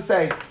we'll have to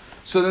say.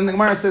 So then the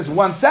Gemara says,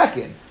 1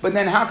 second. But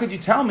then how could you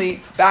tell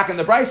me back in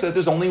the Brisa that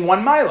there's only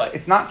 1 mila?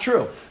 It's not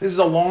true. This is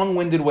a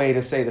long-winded way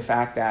to say the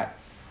fact that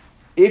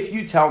if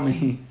you tell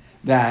me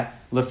that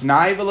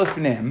Lefnai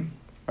V'Lefnim,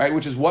 right,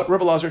 which is what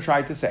Rebbe Lazar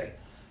tried to say,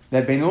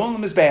 that Bein Ulam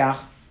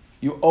Mizbeach,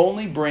 you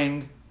only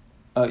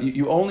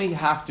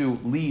have to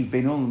leave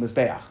Bein Ulam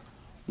Mizbeach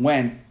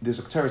when there's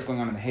a Keteris going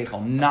on in the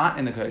Heichel, not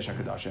in the Kodesh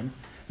HaKadoshim,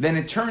 then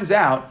it turns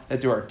out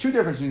that there are 2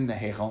 differences between the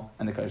Heichel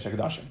and the Kodesh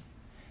HaKadoshim.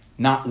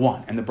 Not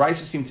 1. And the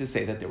Brisa seemed to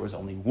say that there was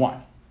only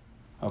 1.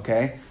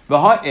 Okay?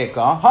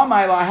 V'ha'ika,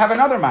 ha'maila, I have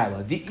another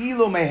maila.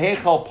 Di'ilu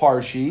mehechel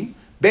parshi,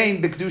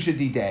 bein b'kedusha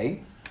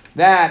didei,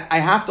 that I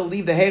have to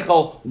leave the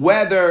hechel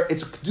whether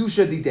it's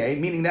kedusha didei,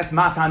 meaning that's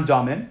matan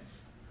damin.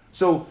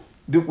 So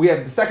we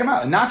have the second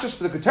maila. Not just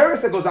for the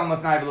keteris that goes on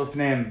lefnai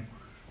v'lefnim,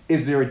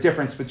 is there a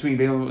difference between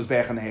bein ulam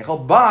mizbeach and the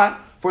hechel, but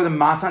for the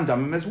matan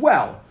damim as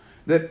well.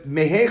 the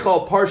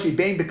mehechel parshi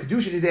bein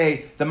bekedusha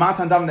today, the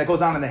matan davim that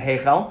goes on in the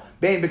hechel,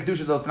 bein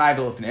bekedusha lefnai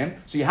v'lefnim.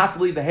 So you have to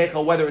believe the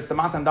hechel whether it's the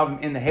matan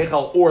davim in the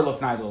hechel or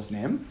lefnai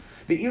v'lefnim.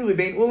 The ilu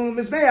bein ulam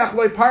mizbeach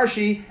loy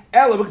parshi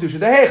ela bekedusha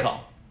the hechel.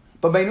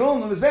 But bein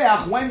ulam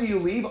mizbeach, when do you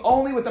leave?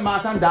 Only with the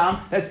matan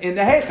dam that's in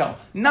the hechel,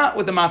 not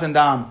with the matan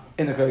dam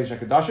in the kodesh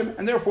hakadoshim.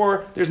 And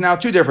therefore, there's now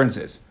two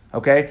differences.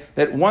 Okay,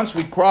 that once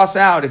we cross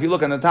out, if you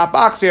look in the top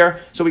box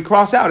here, so we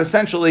cross out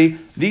essentially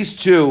these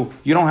two,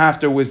 you don't have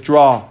to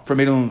withdraw from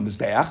Bein Ulam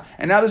Mizbeach.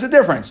 And now there's a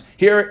difference.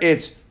 Here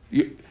it's,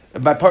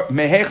 by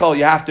Mehechel,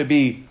 you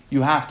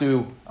have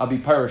to be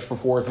perished for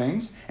four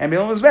things. And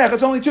Bein Ulam Mizbeach,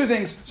 it's only two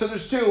things. So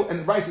there's two,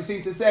 and the Raisa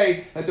seems to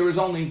say that there is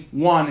only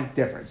one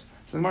difference.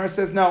 So the Gemara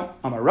says, no,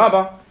 Amar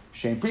Rabba,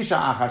 Shem Prisha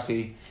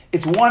Achasi.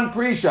 It's one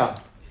Prisha.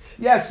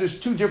 Yes, there's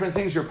two different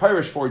things you're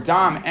pirish for,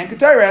 dam and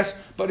keteres,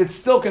 but it's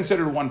still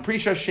considered one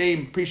prisha,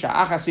 shem, prisha,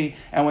 achasi.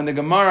 And when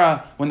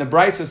the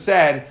Brisa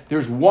said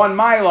there's one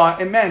mila,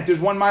 it meant there's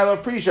one mila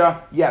of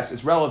prisha. Yes,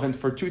 it's relevant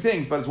for two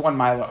things, but it's one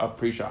mila of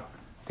prisha.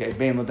 Okay,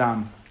 bein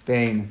ladam,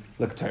 bein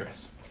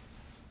leketeres.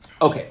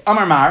 Okay,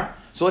 Amar Mar.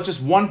 So let's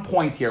just one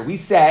point here. We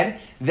said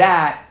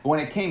that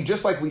when it came,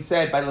 just like we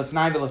said by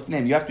lefnai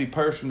v'lefnim, you have to be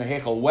pirish from the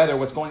hechel, whether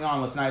what's going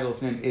on lefnai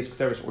v'lefnim is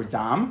keteres or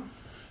dam.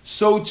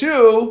 So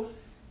too,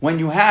 when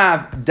you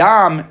have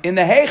dam in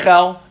the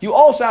heichel, you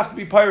also have to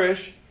be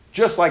pirish,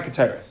 just like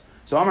keteres.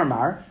 So Amar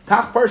Mar,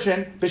 kach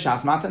pershin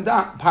b'shas matan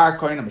dam par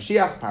koyin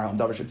Mashiach par hom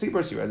davar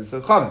shetzibur sirez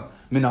sechavim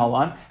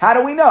minalan. How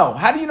do we know?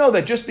 How do you know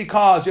that just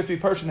because you have to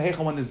be pirish in the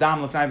heichel when there's dam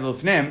lefnai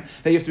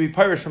v'lefnim, that you have to be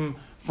pirish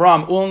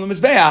from ulam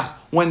mizbeach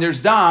when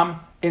there's dam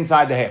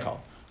inside the heichel?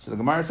 So the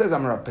Gemara says,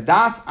 Amar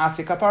Padas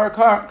Asi kapar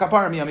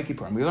miyam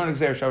kippurim. We learn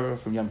Gzeir Shavah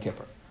from Yom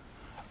Kippur.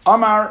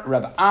 Amar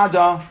Rav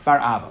Ada Bar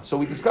Abba. So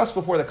we discussed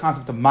before the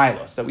concept of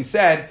Milos, that we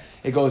said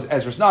it goes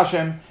Ezras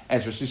Nashim,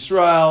 Ezras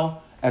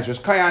Yisrael, Ezras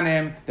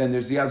Kayanim, then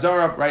there's the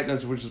Azara, right,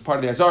 which is part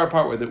of the Azara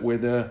part where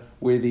the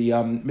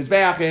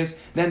Mizbeach is,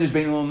 then there's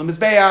Bein Ulam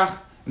Mizbeach,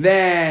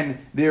 then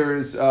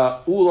there's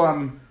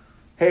Ulam,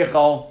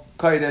 Heichal,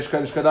 Kodesh,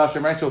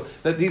 Kadashim, right? So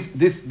that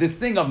this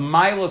thing of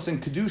Milos and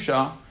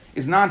Kedusha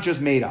is not just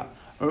made up.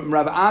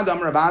 Rav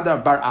Ada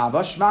Bar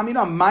Abba, Shma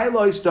Mina,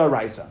 Milos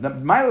Daraisa. The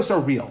Milos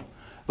are real.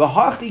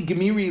 V'hachi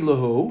gemiri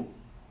lahu,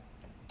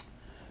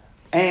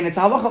 and it's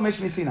halacha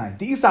mishmi Sinai.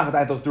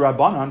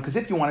 Because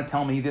if you want to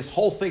tell me this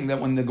whole thing that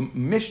when the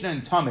Mishnah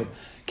and Talmud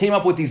came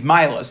up with these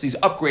milas, these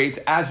upgrades,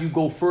 as you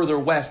go further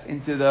west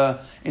into the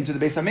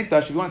Beis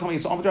Hamikdash, if you want to tell me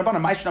it's all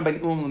Rabbanon, Ma'ishna ben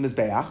Ulam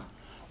Mizbeach,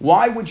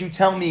 why would you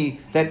tell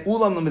me that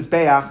Ulam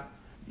Mizbeach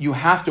you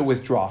have to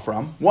withdraw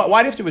from? Why do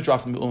you have to withdraw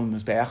from Ulam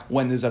Mizbeach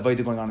when there's a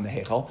Avodah going on in the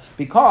Heichel?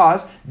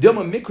 Because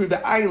Dilma Mikri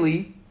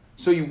Be'ayli,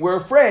 so we're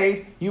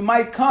afraid you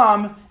might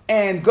come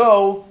and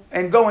go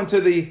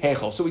into the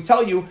Heichel. So we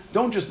tell you,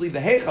 don't just leave the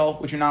Heichel,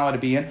 which you're not allowed to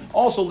be in,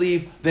 also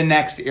leave the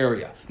next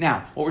area.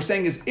 Now, what we're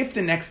saying is, if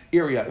the next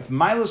area, if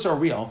milos are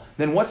real,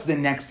 then what's the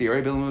next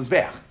area?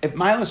 If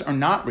milos are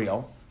not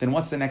real, then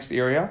what's the next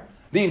area?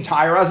 The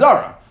entire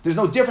Azara. There's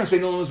no difference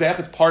between Ulam Mizbeach,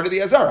 it's part of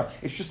the Azara.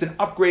 It's just an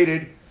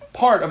upgraded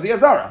part of the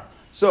Azara.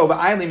 So,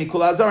 Ba'ayli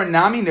mikul Azara,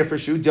 nami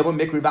nifreshu, dibba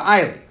mikri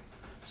ba'ayli.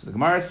 So the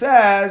Gemara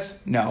says,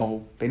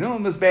 no, that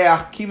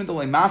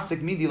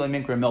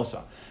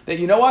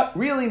you know what?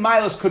 Really,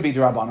 Milos could be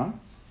D'Rabbanan.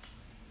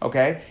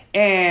 Okay?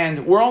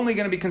 And we're only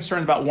going to be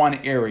concerned about one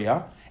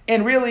area.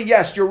 And really,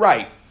 yes, you're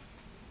right.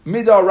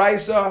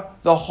 Midaraisa,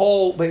 the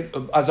whole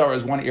Azara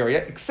is one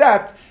area,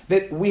 except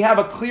that we have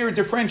a clear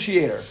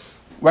differentiator.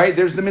 Right?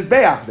 There's the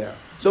Mizbeach there.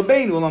 So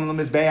Bein Ulam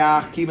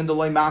Mizbeach, Kivan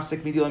Deloy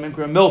Masik, Midilam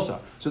Imkra Milsa.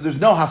 So there's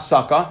no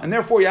Hafsaka, and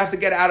therefore you have to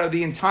get out of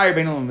the entire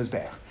Bein Ulam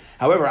Mizbeach.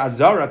 However,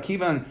 Azara,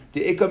 Kivan,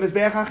 the Ikka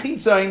Mizbeach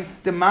HaChitzain,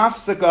 the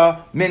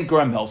Mafsaka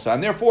Minkra Milsa.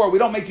 And therefore, we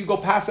don't make you go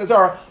past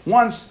Azara.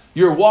 Once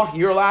you're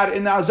allowed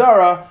in the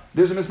Azara,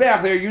 there's a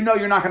Mizbeach there, you know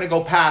you're not going to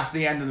go past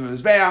the end of the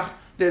Mizbeach.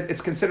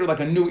 It's considered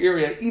like a new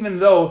area, even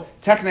though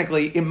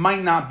technically it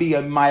might not be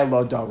a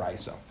Ma'ila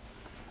Daraisa.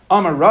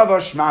 Amar Rava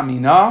Shma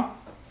Mina.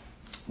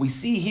 We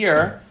see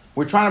here,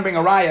 we're trying to bring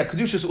a raya,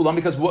 Kedushas Ulam,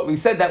 because what we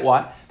said that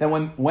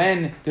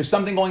when there's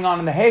something going on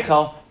in the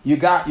Heichel, you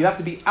have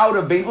to be out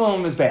of Bein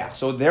Ulam Mizbeach.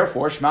 So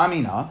therefore, Shma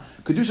Mina,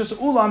 Kedushas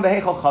Ulam, the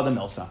Heichel Chada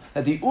Milsa.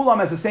 That the Ulam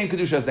has the same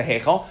Kedusha as the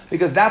Heichel,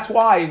 because that's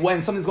why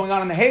when something's going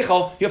on in the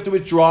Heichel, you have to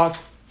withdraw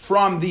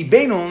from the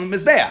Bein Ulam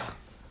Mizbeach.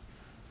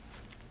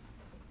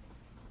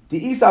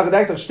 The Isa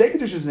Shtei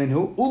Kedushas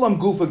Ninhu, Ulam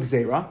Gufa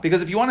Gzeira,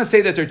 because if you want to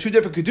say that there are two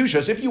different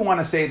Kedushas, if you want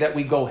to say that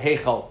we go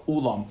Heichel,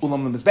 Ulam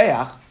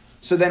Mizbeach,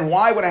 so then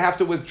why would I have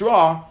to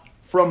withdraw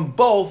from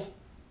both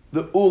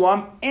the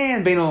Ulam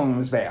and Bein Ulam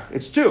Mizbeach?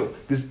 It's two.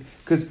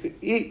 Because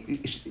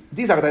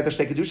these are the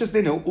Kedushas,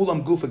 they know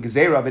Ulam Gufa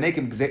Gezerah,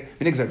 V'nekim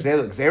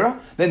Gezerah.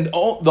 Then the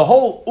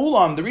whole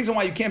Ulam, the reason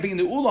why you can't be in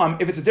the Ulam,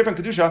 if it's a different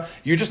Kedusha,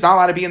 you're just not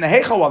allowed to be in the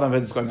Heichel while the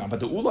event is going on. But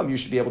the Ulam you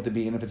should be able to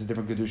be in if it's a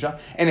different Kedusha.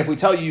 And if we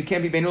tell you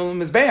can't be Bein Ulam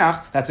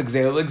Mizbeach, that's a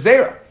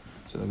Gezerah.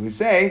 So then we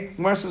say,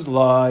 Gemara says,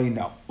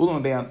 no.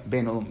 Ulam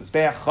Bein Ulam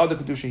Mizbeach, Chada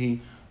Kedusha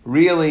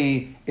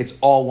Really, it's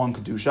all one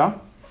Kedusha.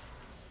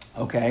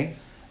 Okay.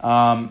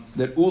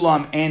 that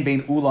ulam and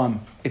bein ulam,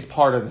 it's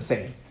part of the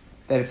same.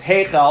 That it's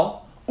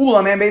heichal,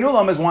 ulam and bein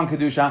ulam is one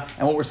kedusha,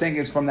 and what we're saying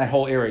is from that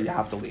whole area you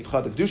have to leave.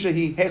 Chad kedusha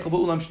he heichal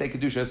ulam shtei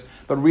kedushas,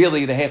 but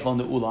really the heichal and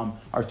the ulam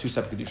are two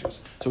separate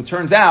kedushas. So it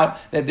turns out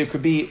that there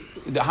could be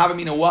the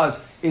havamina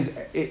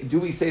do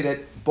we say that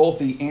both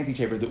the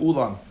antechamber, the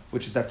ulam,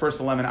 which is that first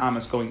 11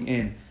 amas going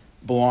in,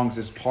 belongs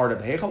as part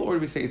of the heichal, or do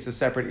we say it's a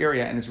separate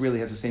area and it really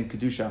has the same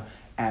kedusha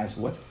as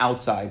what's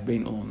outside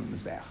bein ulam and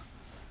mizbeach?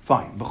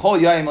 Fine.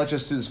 B'chol yayim, let's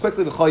just do this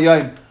quickly.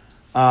 B'chol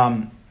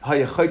yayim,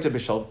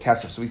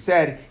 so we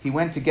said he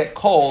went to get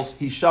coals,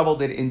 he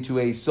shoveled it into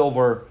a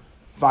silver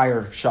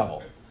fire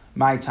shovel.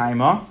 My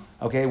taima,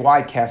 okay,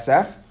 why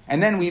kesef?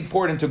 And then we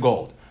poured into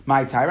gold.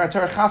 My taira,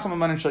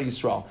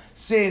 Yisrael.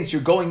 Since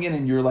you're going in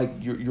and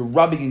you're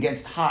rubbing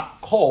against hot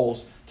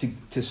coals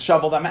to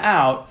shovel them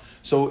out,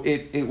 so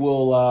it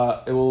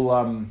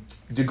will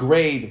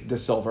degrade the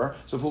silver.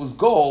 So if it was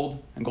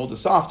gold, and gold is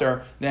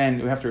softer, then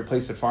we have to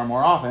replace it far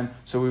more often.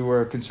 So we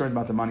were concerned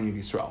about the money of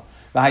Yisrael.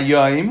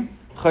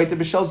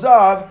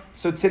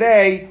 So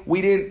today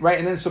we didn't, right?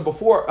 And then so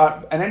before,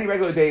 on any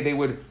regular day they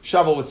would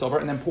shovel with silver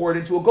and then pour it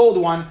into a gold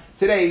one.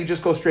 Today you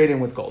just go straight in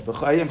with gold. My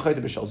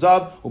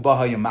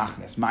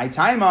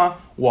taima,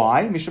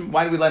 why?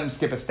 Why did we let him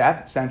skip a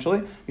step?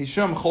 Essentially,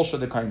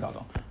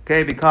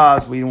 okay,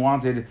 because we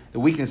wanted the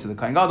weakness of the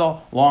Kohen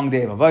Gadol, long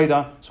day of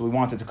Avodah, so we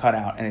wanted to cut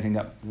out anything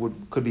that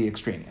could be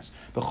extraneous.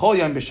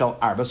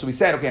 So we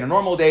said, okay, in a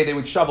normal day they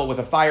would shovel with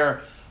a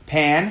fire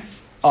pan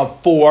of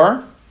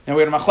 4. And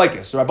we had a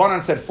machlekes. So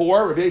Rabbanan said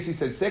 4, Rabbi Yossi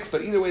said 6,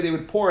 but either way they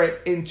would pour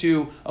it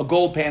into a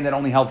gold pan that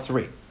only held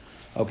 3.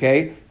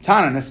 Okay?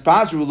 Tana,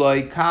 nespazru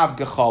loy kav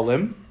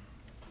gecholim.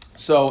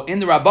 So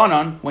in the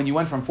Rabbanan, when you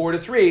went from 4 to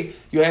 3,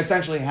 you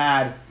essentially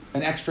had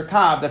an extra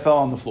kav that fell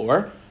on the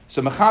floor.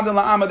 So mechamdan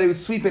la'ama, they would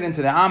sweep it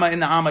into the amma. In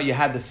the amma, you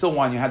had the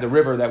silwan, you had the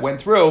river that went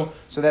through.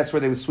 So that's where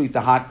they would sweep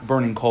the hot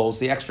burning coals,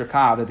 the extra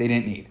kav that they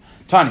didn't need.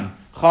 Tani.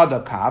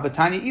 Chada kav,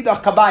 Tani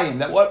idach kabayim.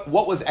 That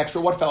what was extra?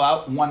 What fell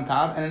out? 1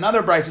 kav, and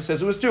another brisa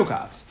says it was 2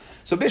 kavs.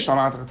 So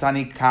bishlam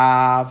Tani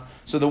kav.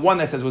 So the one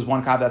that says it was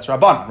 1 kav, that's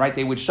Rabbanan, right?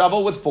 They would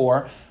shovel with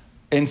 4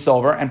 in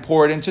silver and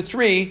pour it into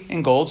 3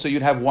 in gold, so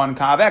you'd have 1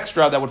 kav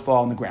extra that would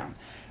fall on the ground.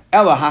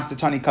 Ella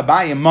Tani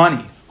kabayim,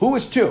 money. Who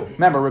was 2?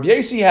 Remember, Rabbi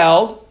Yossi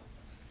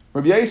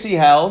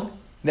held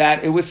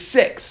that it was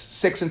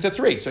 6 into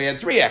 3, so he had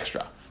 3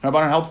 extra.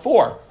 Rabbanan held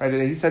 4, right?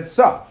 He said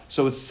sa,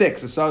 so it's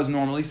 6. A sa is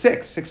normally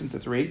 6 into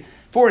 3,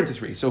 4 into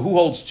 3. So who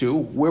holds 2?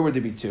 Where would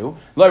there be 2?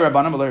 Lo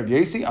Rabbanan, lo Rabbi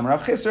Yossi, Amar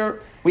Rav Chisda.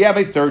 We have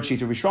a third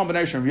sheet. Rabbi Shmuel ben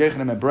Eish, Rabbi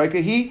Yochanan ben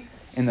Bereika. He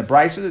in the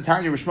brisa, the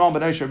Tanya Rabbi Shmuel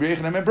ben Eish, Rabbi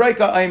Yochanan ben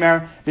Bereika,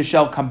 Aimer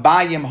b'shel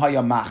kabayim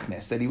haya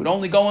machnes, that he would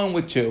only go in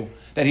with 2,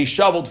 that he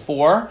shoveled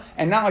 4,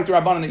 and not like the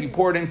Rabbanan that you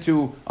poured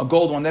into a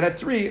gold one that had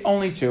 3,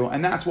 only 2,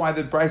 and that's why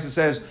the brisa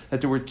says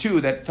that there were 2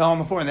 that fell on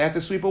the floor and they had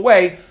to sweep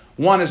away.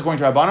 1 is according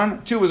to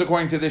Rabbanan, 2 is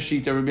according to this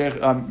sheet of Rabbi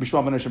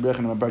Shmuel ben Eish, Rabbi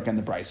Yochanan ben Bereika and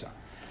the brisa.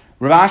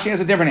 Rav Ashi has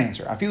a different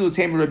answer. Afilu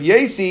Tamer Rabbi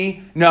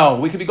Yossi. No,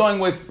 we could be going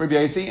with Rabbi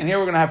Yossi, and here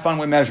we're going to have fun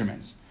with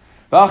measurements.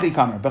 Right,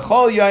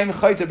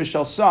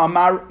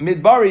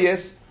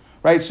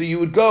 so you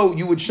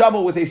would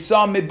shovel with a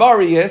saw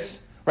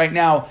midbarius. Right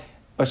now,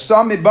 a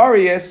saw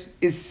midbarius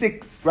is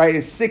 6, right?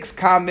 Is 6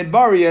 kav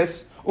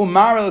midbarius.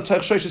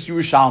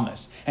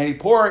 And he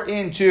pour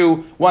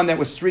into one that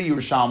was 3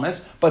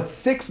 Yerushalmis, but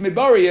 6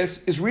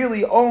 midbarius is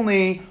really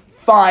only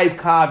 5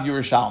 kav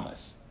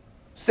Yerushalmis.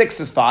 6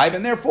 is 5,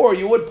 and therefore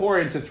you would pour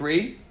into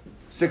 3.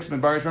 6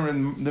 midbarius.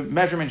 Remember, the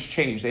measurements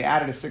changed. They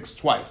added a 6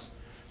 twice.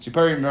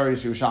 Superior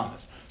midbarius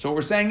Yerushalmis. So what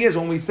we're saying is,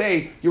 when we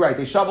say, you're right,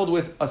 they shoveled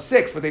with a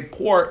 6, but they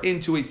pour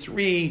into a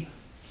 3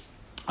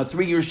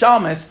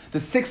 Yerushalmis, the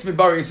 6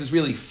 midbarius is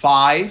really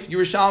 5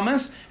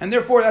 Yerushalmis, and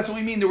therefore that's what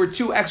we mean. There were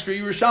 2 extra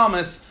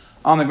Yerushalmis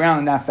on the ground,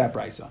 and that's that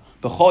brisa.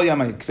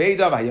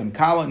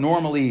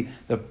 Normally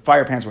the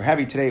fire pans were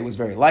heavy. Today it was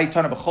very light.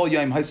 So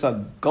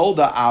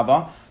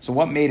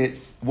what made it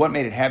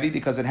heavy?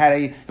 Because it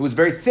was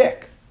very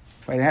thick.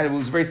 Right? It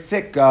was very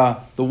thick. The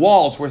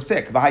walls were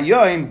thick.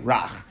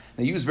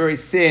 They used very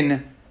thin.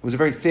 It was a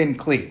very thin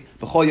kli.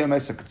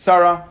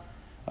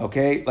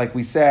 Okay, like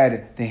we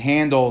said, the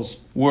handles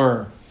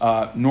were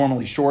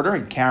normally shorter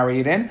and carry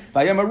it in.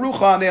 They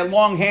had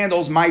long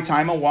handles. My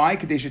time, why?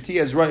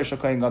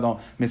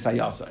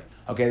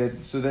 Okay,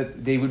 so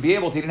that they would be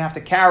able to, he didn't have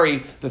to carry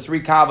the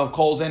 3 kav of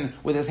coals in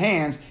with his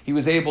hands. He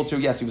was able to,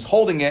 yes, he was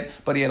holding it,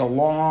 but he had a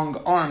long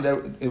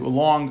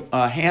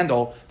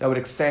handle that would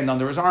extend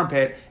under his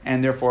armpit,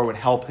 and therefore would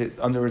help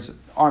under his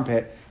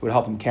armpit, it would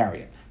help him carry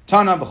it.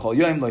 Tana b'chol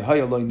yom lo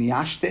haya lo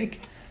niyashtek.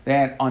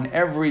 That on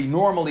every,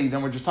 normally,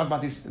 then we're just talking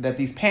about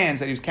these pans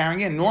that he was carrying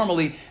in,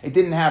 normally it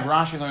didn't have,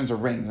 Rashi learns a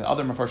ring, the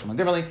other Mefarshim learn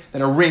differently,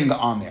 than a ring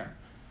on there.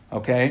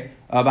 Okay?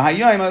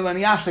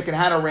 It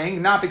had a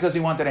ring, not because he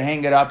wanted to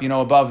hang it up,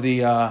 above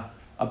the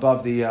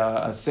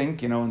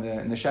sink,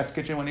 in the chef's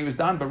kitchen when he was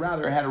done, but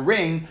rather it had a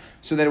ring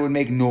so that it would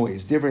make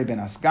noise. Divrei ben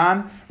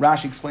Askan,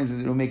 Rashi explains that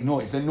it would make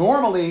noise. And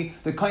normally,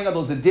 the Kohen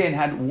Gadol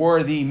Zadin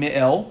wore the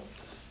me'il,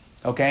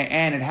 okay,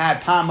 and it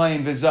had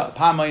pamayin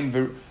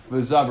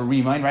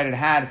v'zav, right? It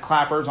had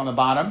clappers on the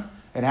bottom.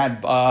 It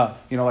had,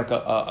 like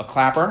a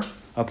clapper.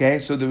 Okay,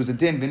 so there was a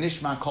din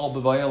v'nishma kol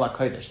b'vayel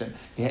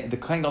hakodesh. The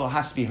kohen gadol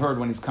has to be heard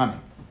when he's coming,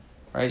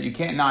 right? You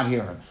can't not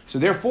hear him. So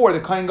therefore, the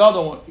kohen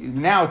gadol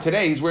now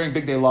today he's wearing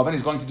big day lavan.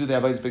 He's going to do the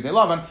avodas big day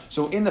lavan.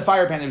 So in the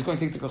fire pan, he was going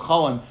to take the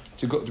kachalim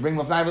to bring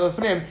lefnai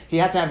v'lefnim. He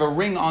had to have a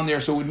ring on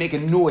there so it would make a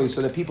noise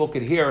so that people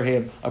could hear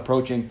him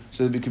approaching,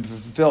 so that we could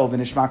fulfill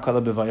v'nishma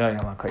kol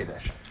b'vayel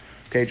hakodesh.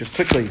 Okay, just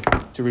quickly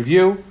to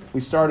review,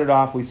 we started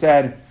off. We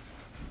said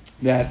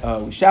that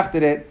we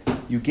shechted it.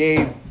 You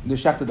gave the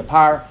shechted the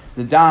par.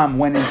 The dam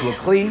went into a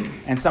kli,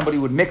 and somebody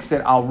would mix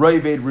it al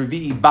roived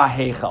revi'i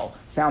ba'heichel.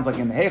 Sounds like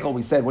in the heichel.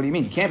 We said, what do you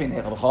mean? You can't be in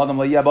the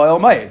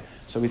heichel.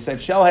 So we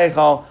said shel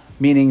heichel,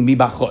 meaning mi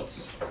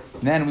bachutz.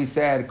 Then we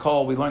said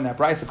kol. We learned that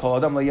brisa kol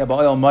adam le'yeh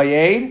ba'oil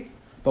mayed,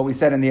 but we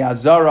said in the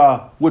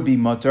azara would be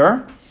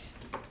mutter.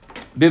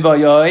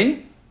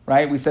 Bivayoi.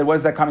 Right? We said, what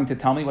is that coming to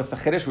tell me? What's the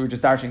chiddush? We were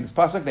just darshing this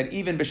pasuk that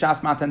even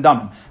b'shas matan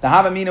damim, the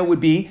havamina would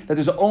be that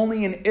there's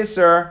only an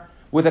isser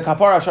with a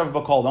kapara shavat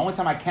b'kol. The only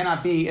time I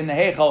cannot be in the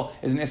heichel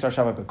is an isser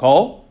shavat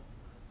b'kol.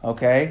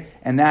 Okay?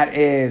 And that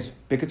is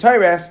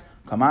b'ketoires,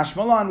 kamash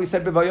malan. We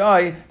said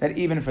b'vayoi that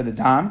even for the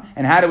dam.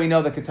 And how do we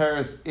know that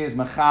ketoires is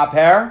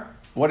mechaper?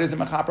 What is it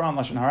mechaper on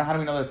lashon hara? How do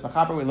we know that it's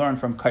mechaper? We learn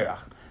from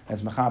kairach.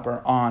 That's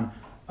mechaper on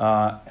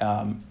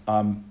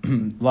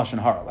lashon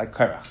hara, like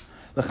kairach.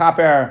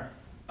 Lechaper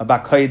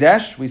about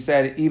Kodesh, we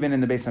said even in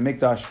the Beis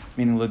HaMikdash,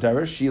 meaning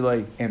L'Darish,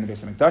 Shilai, and the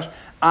Beis HaMikdash.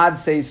 Ad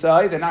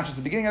Seisai, they're not just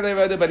the beginning of the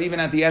Avodah, but even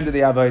at the end of the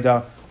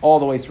Avodah, all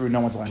the way through, no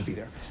one's allowed to be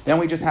there. Then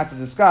we just had to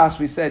discuss,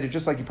 we said,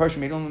 just like you Persian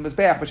Meidun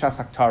Mizbeach, which has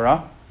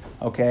Haktara,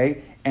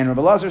 okay? And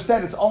Rabbi Lazar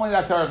said it's only the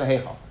Haktara of the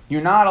Heichel.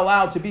 You're not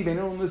allowed to be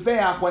Meidun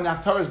Mizbeach when the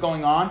Haktara is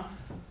going on,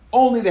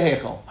 only the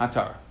Heichel,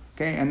 Haktara.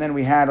 Okay? And then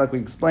we had, like we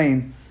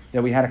explained,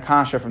 that we had a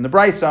kasha from the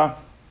Brisa.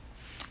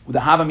 The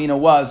Havamina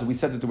was, we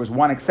said that there was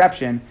one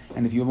exception,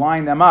 and if you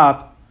line them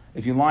up,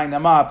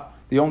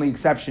 the only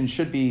exception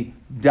should be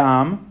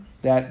dam,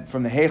 that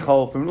from the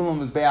Heichel, from Ulam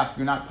Mizbeach,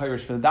 you're not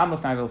pirish for the dam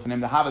lefnai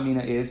v'lefnim. The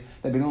Havamina is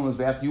that in Ulam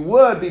Mizbeach, you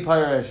would be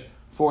pirish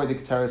for the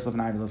Keteris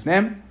lefnai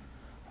v'lefnim.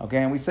 Okay,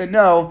 and we said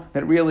no,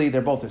 that really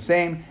they're both the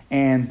same,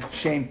 and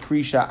Shem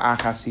Prisha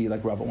Achasi,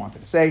 like Rava wanted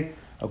to say.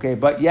 Okay,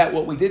 but yet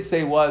what we did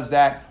say was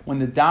that when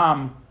the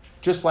dam,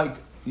 just like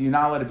you're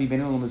not allowed to be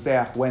Ben Ulam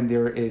Mizbeach when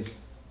there is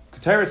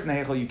Keteris in the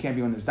Heichel, you can't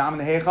be when there's dam in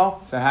the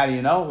Heichel. So how do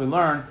you know? We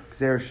learn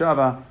Gzeir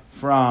Shava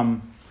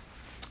from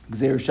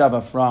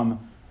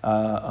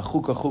a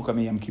Chuka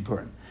Miyam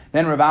Kippurim.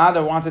 Then Rav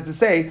Adar wanted to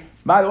say,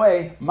 by the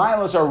way,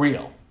 milos are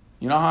real.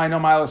 You know how I know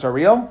milos are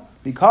real?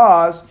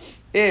 Because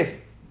if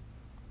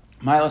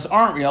milos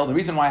aren't real, the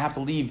reason why I have to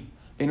leave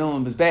Ben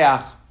Ulam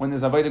Mizbeach when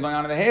there's avodah going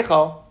on in the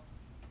Heichel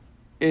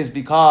is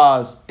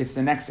because it's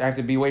the next. I have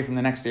to be away from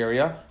the next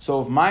area.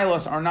 So if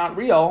milos are not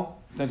real,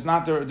 it's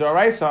not the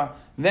Araisa,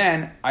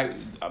 then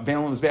Ben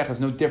Ulam Mizbeach has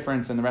no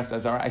difference in the rest of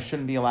Azara. I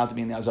shouldn't be allowed to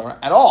be in the Azara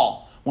at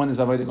all when there's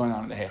avodah going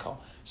on in the Heichel.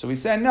 So we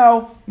said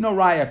no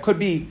raya. Could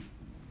be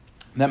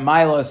that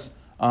milos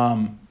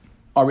are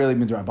really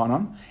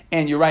midrabanan,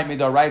 and you're right,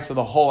 midaraisa,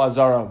 the whole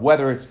Azara,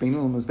 whether it's Ben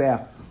Ulam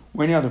Mizbeach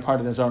or any other part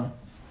of the Azara,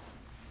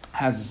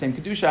 has the same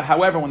kedusha.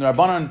 However, when the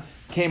Rabbanan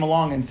came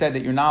along and said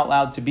that you're not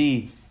allowed to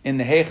be in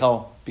the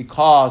Heichel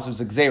because it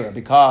was a gzeira,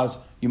 because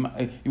you're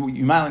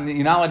not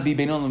allowed to be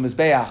Ben Ulam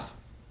Mizbeach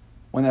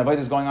when the avodah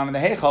is going on in the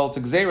Heichel, it's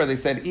a gzeira. They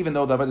said even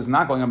though the avodah is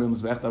not going on in the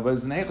Mizbeach, the avodah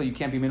is in the Heichel, you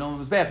can't be Ben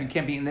Ulam Mizbeach, you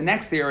can't be in the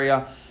next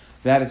area,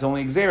 that it's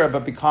only gzeira,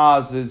 but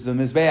because the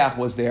Mizbeach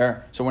was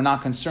there, so we're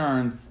not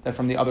concerned that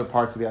from the other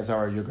parts of the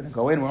Azara you're going to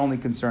go in, we're only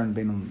concerned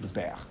Ben Ulam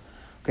Mizbeach.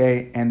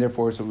 Okay, and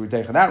therefore, so we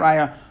take that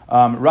raya.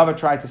 Rava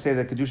tried to say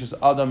that Kedushas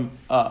Adam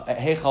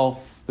Heichel,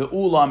 the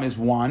Ulam is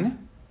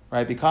one,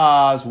 right?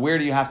 Because where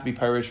do you have to be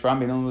parish from?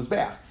 Ben Ulam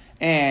Mizbeach.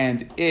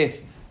 And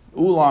if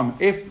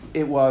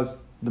it was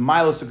the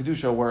Milos of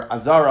Kedusha were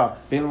Azara,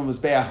 Ben Ulam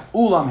Mizbeach,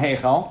 Ulam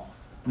Heichel,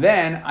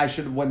 then I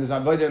should, when there's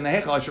avodah in the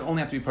Heichel, I should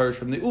only have to be parish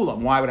from the Ulam.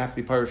 Why would I have to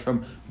be parish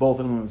from both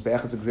Ulam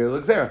Mizbeach? It's a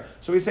Gzera.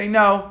 So we say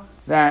no,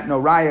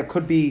 raya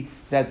could be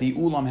that the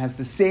Ulam has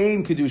the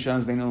same Kedusha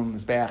as Ben Ulam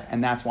Mizbeach,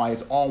 and that's why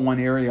it's all one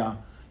area.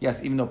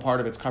 Yes, even though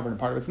part of it's covered and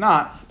part of it's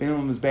not, Ben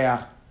Ulam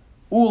Mizbeach,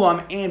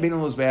 Ulam and Ben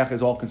Ulam Mizbeach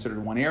is all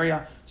considered one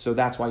area, so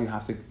that's why you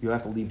have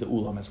to leave the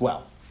Ulam as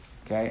well.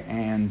 Okay,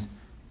 and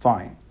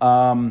fine.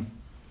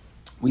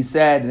 We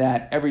said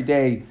that every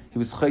day he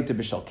was chayte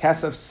b'shel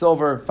kesef,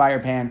 silver fire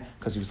pan,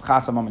 because he was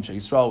chasam and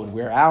Yisrael would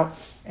wear out,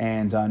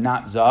 and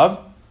not zav.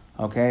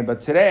 Okay,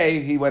 but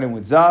today he went in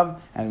with zav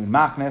and with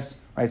machnes,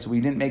 right? So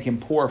we didn't make him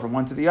pour from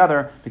one to the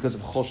other because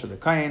of chulsha the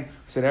kain. We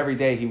said every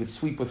day he would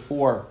sweep with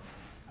 4,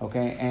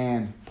 okay,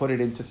 and put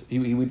it into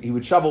he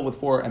would shovel with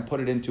 4 and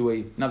put it into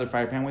another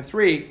fire pan with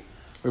 3.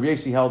 Rabbi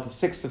Yossi held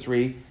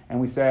 6-3, and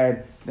we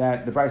said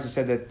that the Brisa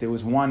said that there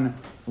was one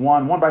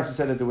Brisa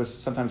said that there was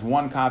sometimes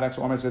 1 kav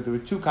extra, one Brisa said there were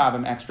 2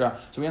 kavim extra.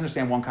 So we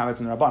understand 1 kav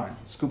in the Rabbanan.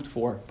 Scooped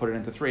 4, put it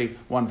into 3,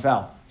 1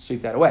 fell,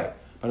 sweep that away.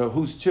 But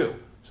who's 2?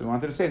 So we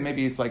wanted to say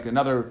maybe it's like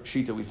another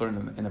sheet that we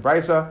learned in the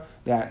Brisa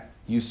that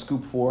you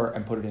scoop 4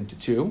 and put it into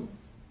 2.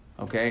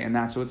 Okay, and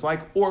that's what it's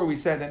like. Or we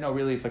said that, no,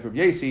 really it's like Rabbi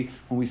Yasi.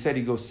 When we said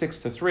he goes 6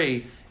 to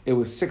 3, it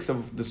was 6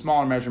 of the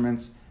smaller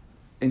measurements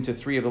into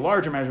 3 of the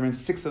larger measurements.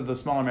 6 of the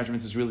smaller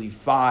measurements is really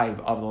 5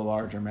 of the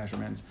larger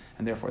measurements,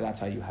 and therefore that's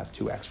how you have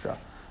 2 extra.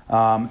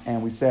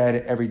 And we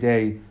said every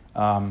day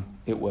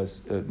it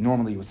was,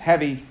 normally it was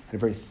heavy, had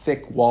very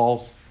thick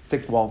walled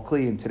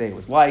kli, and today it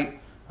was light.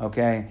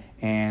 Okay,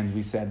 and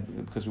we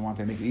said because we wanted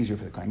to make it easier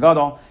for the Kohen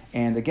Gadol.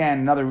 And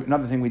again,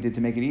 another thing we did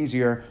to make it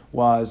easier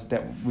was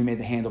that we made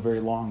the handle very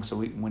long, so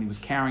when he was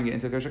carrying it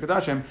into the Kodesh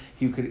HaKodashim,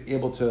 he could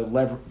able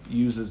to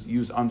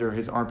use under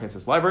his armpits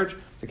as leverage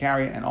to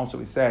carry it. And also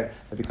we said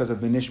that because of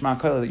the Nishma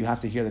Kola, that you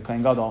have to hear the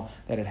Kohen Gadol,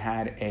 that it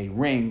had a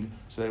ring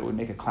so that it would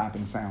make a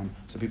clapping sound,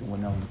 so people would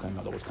know when the Kohen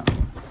Gadol was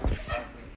coming.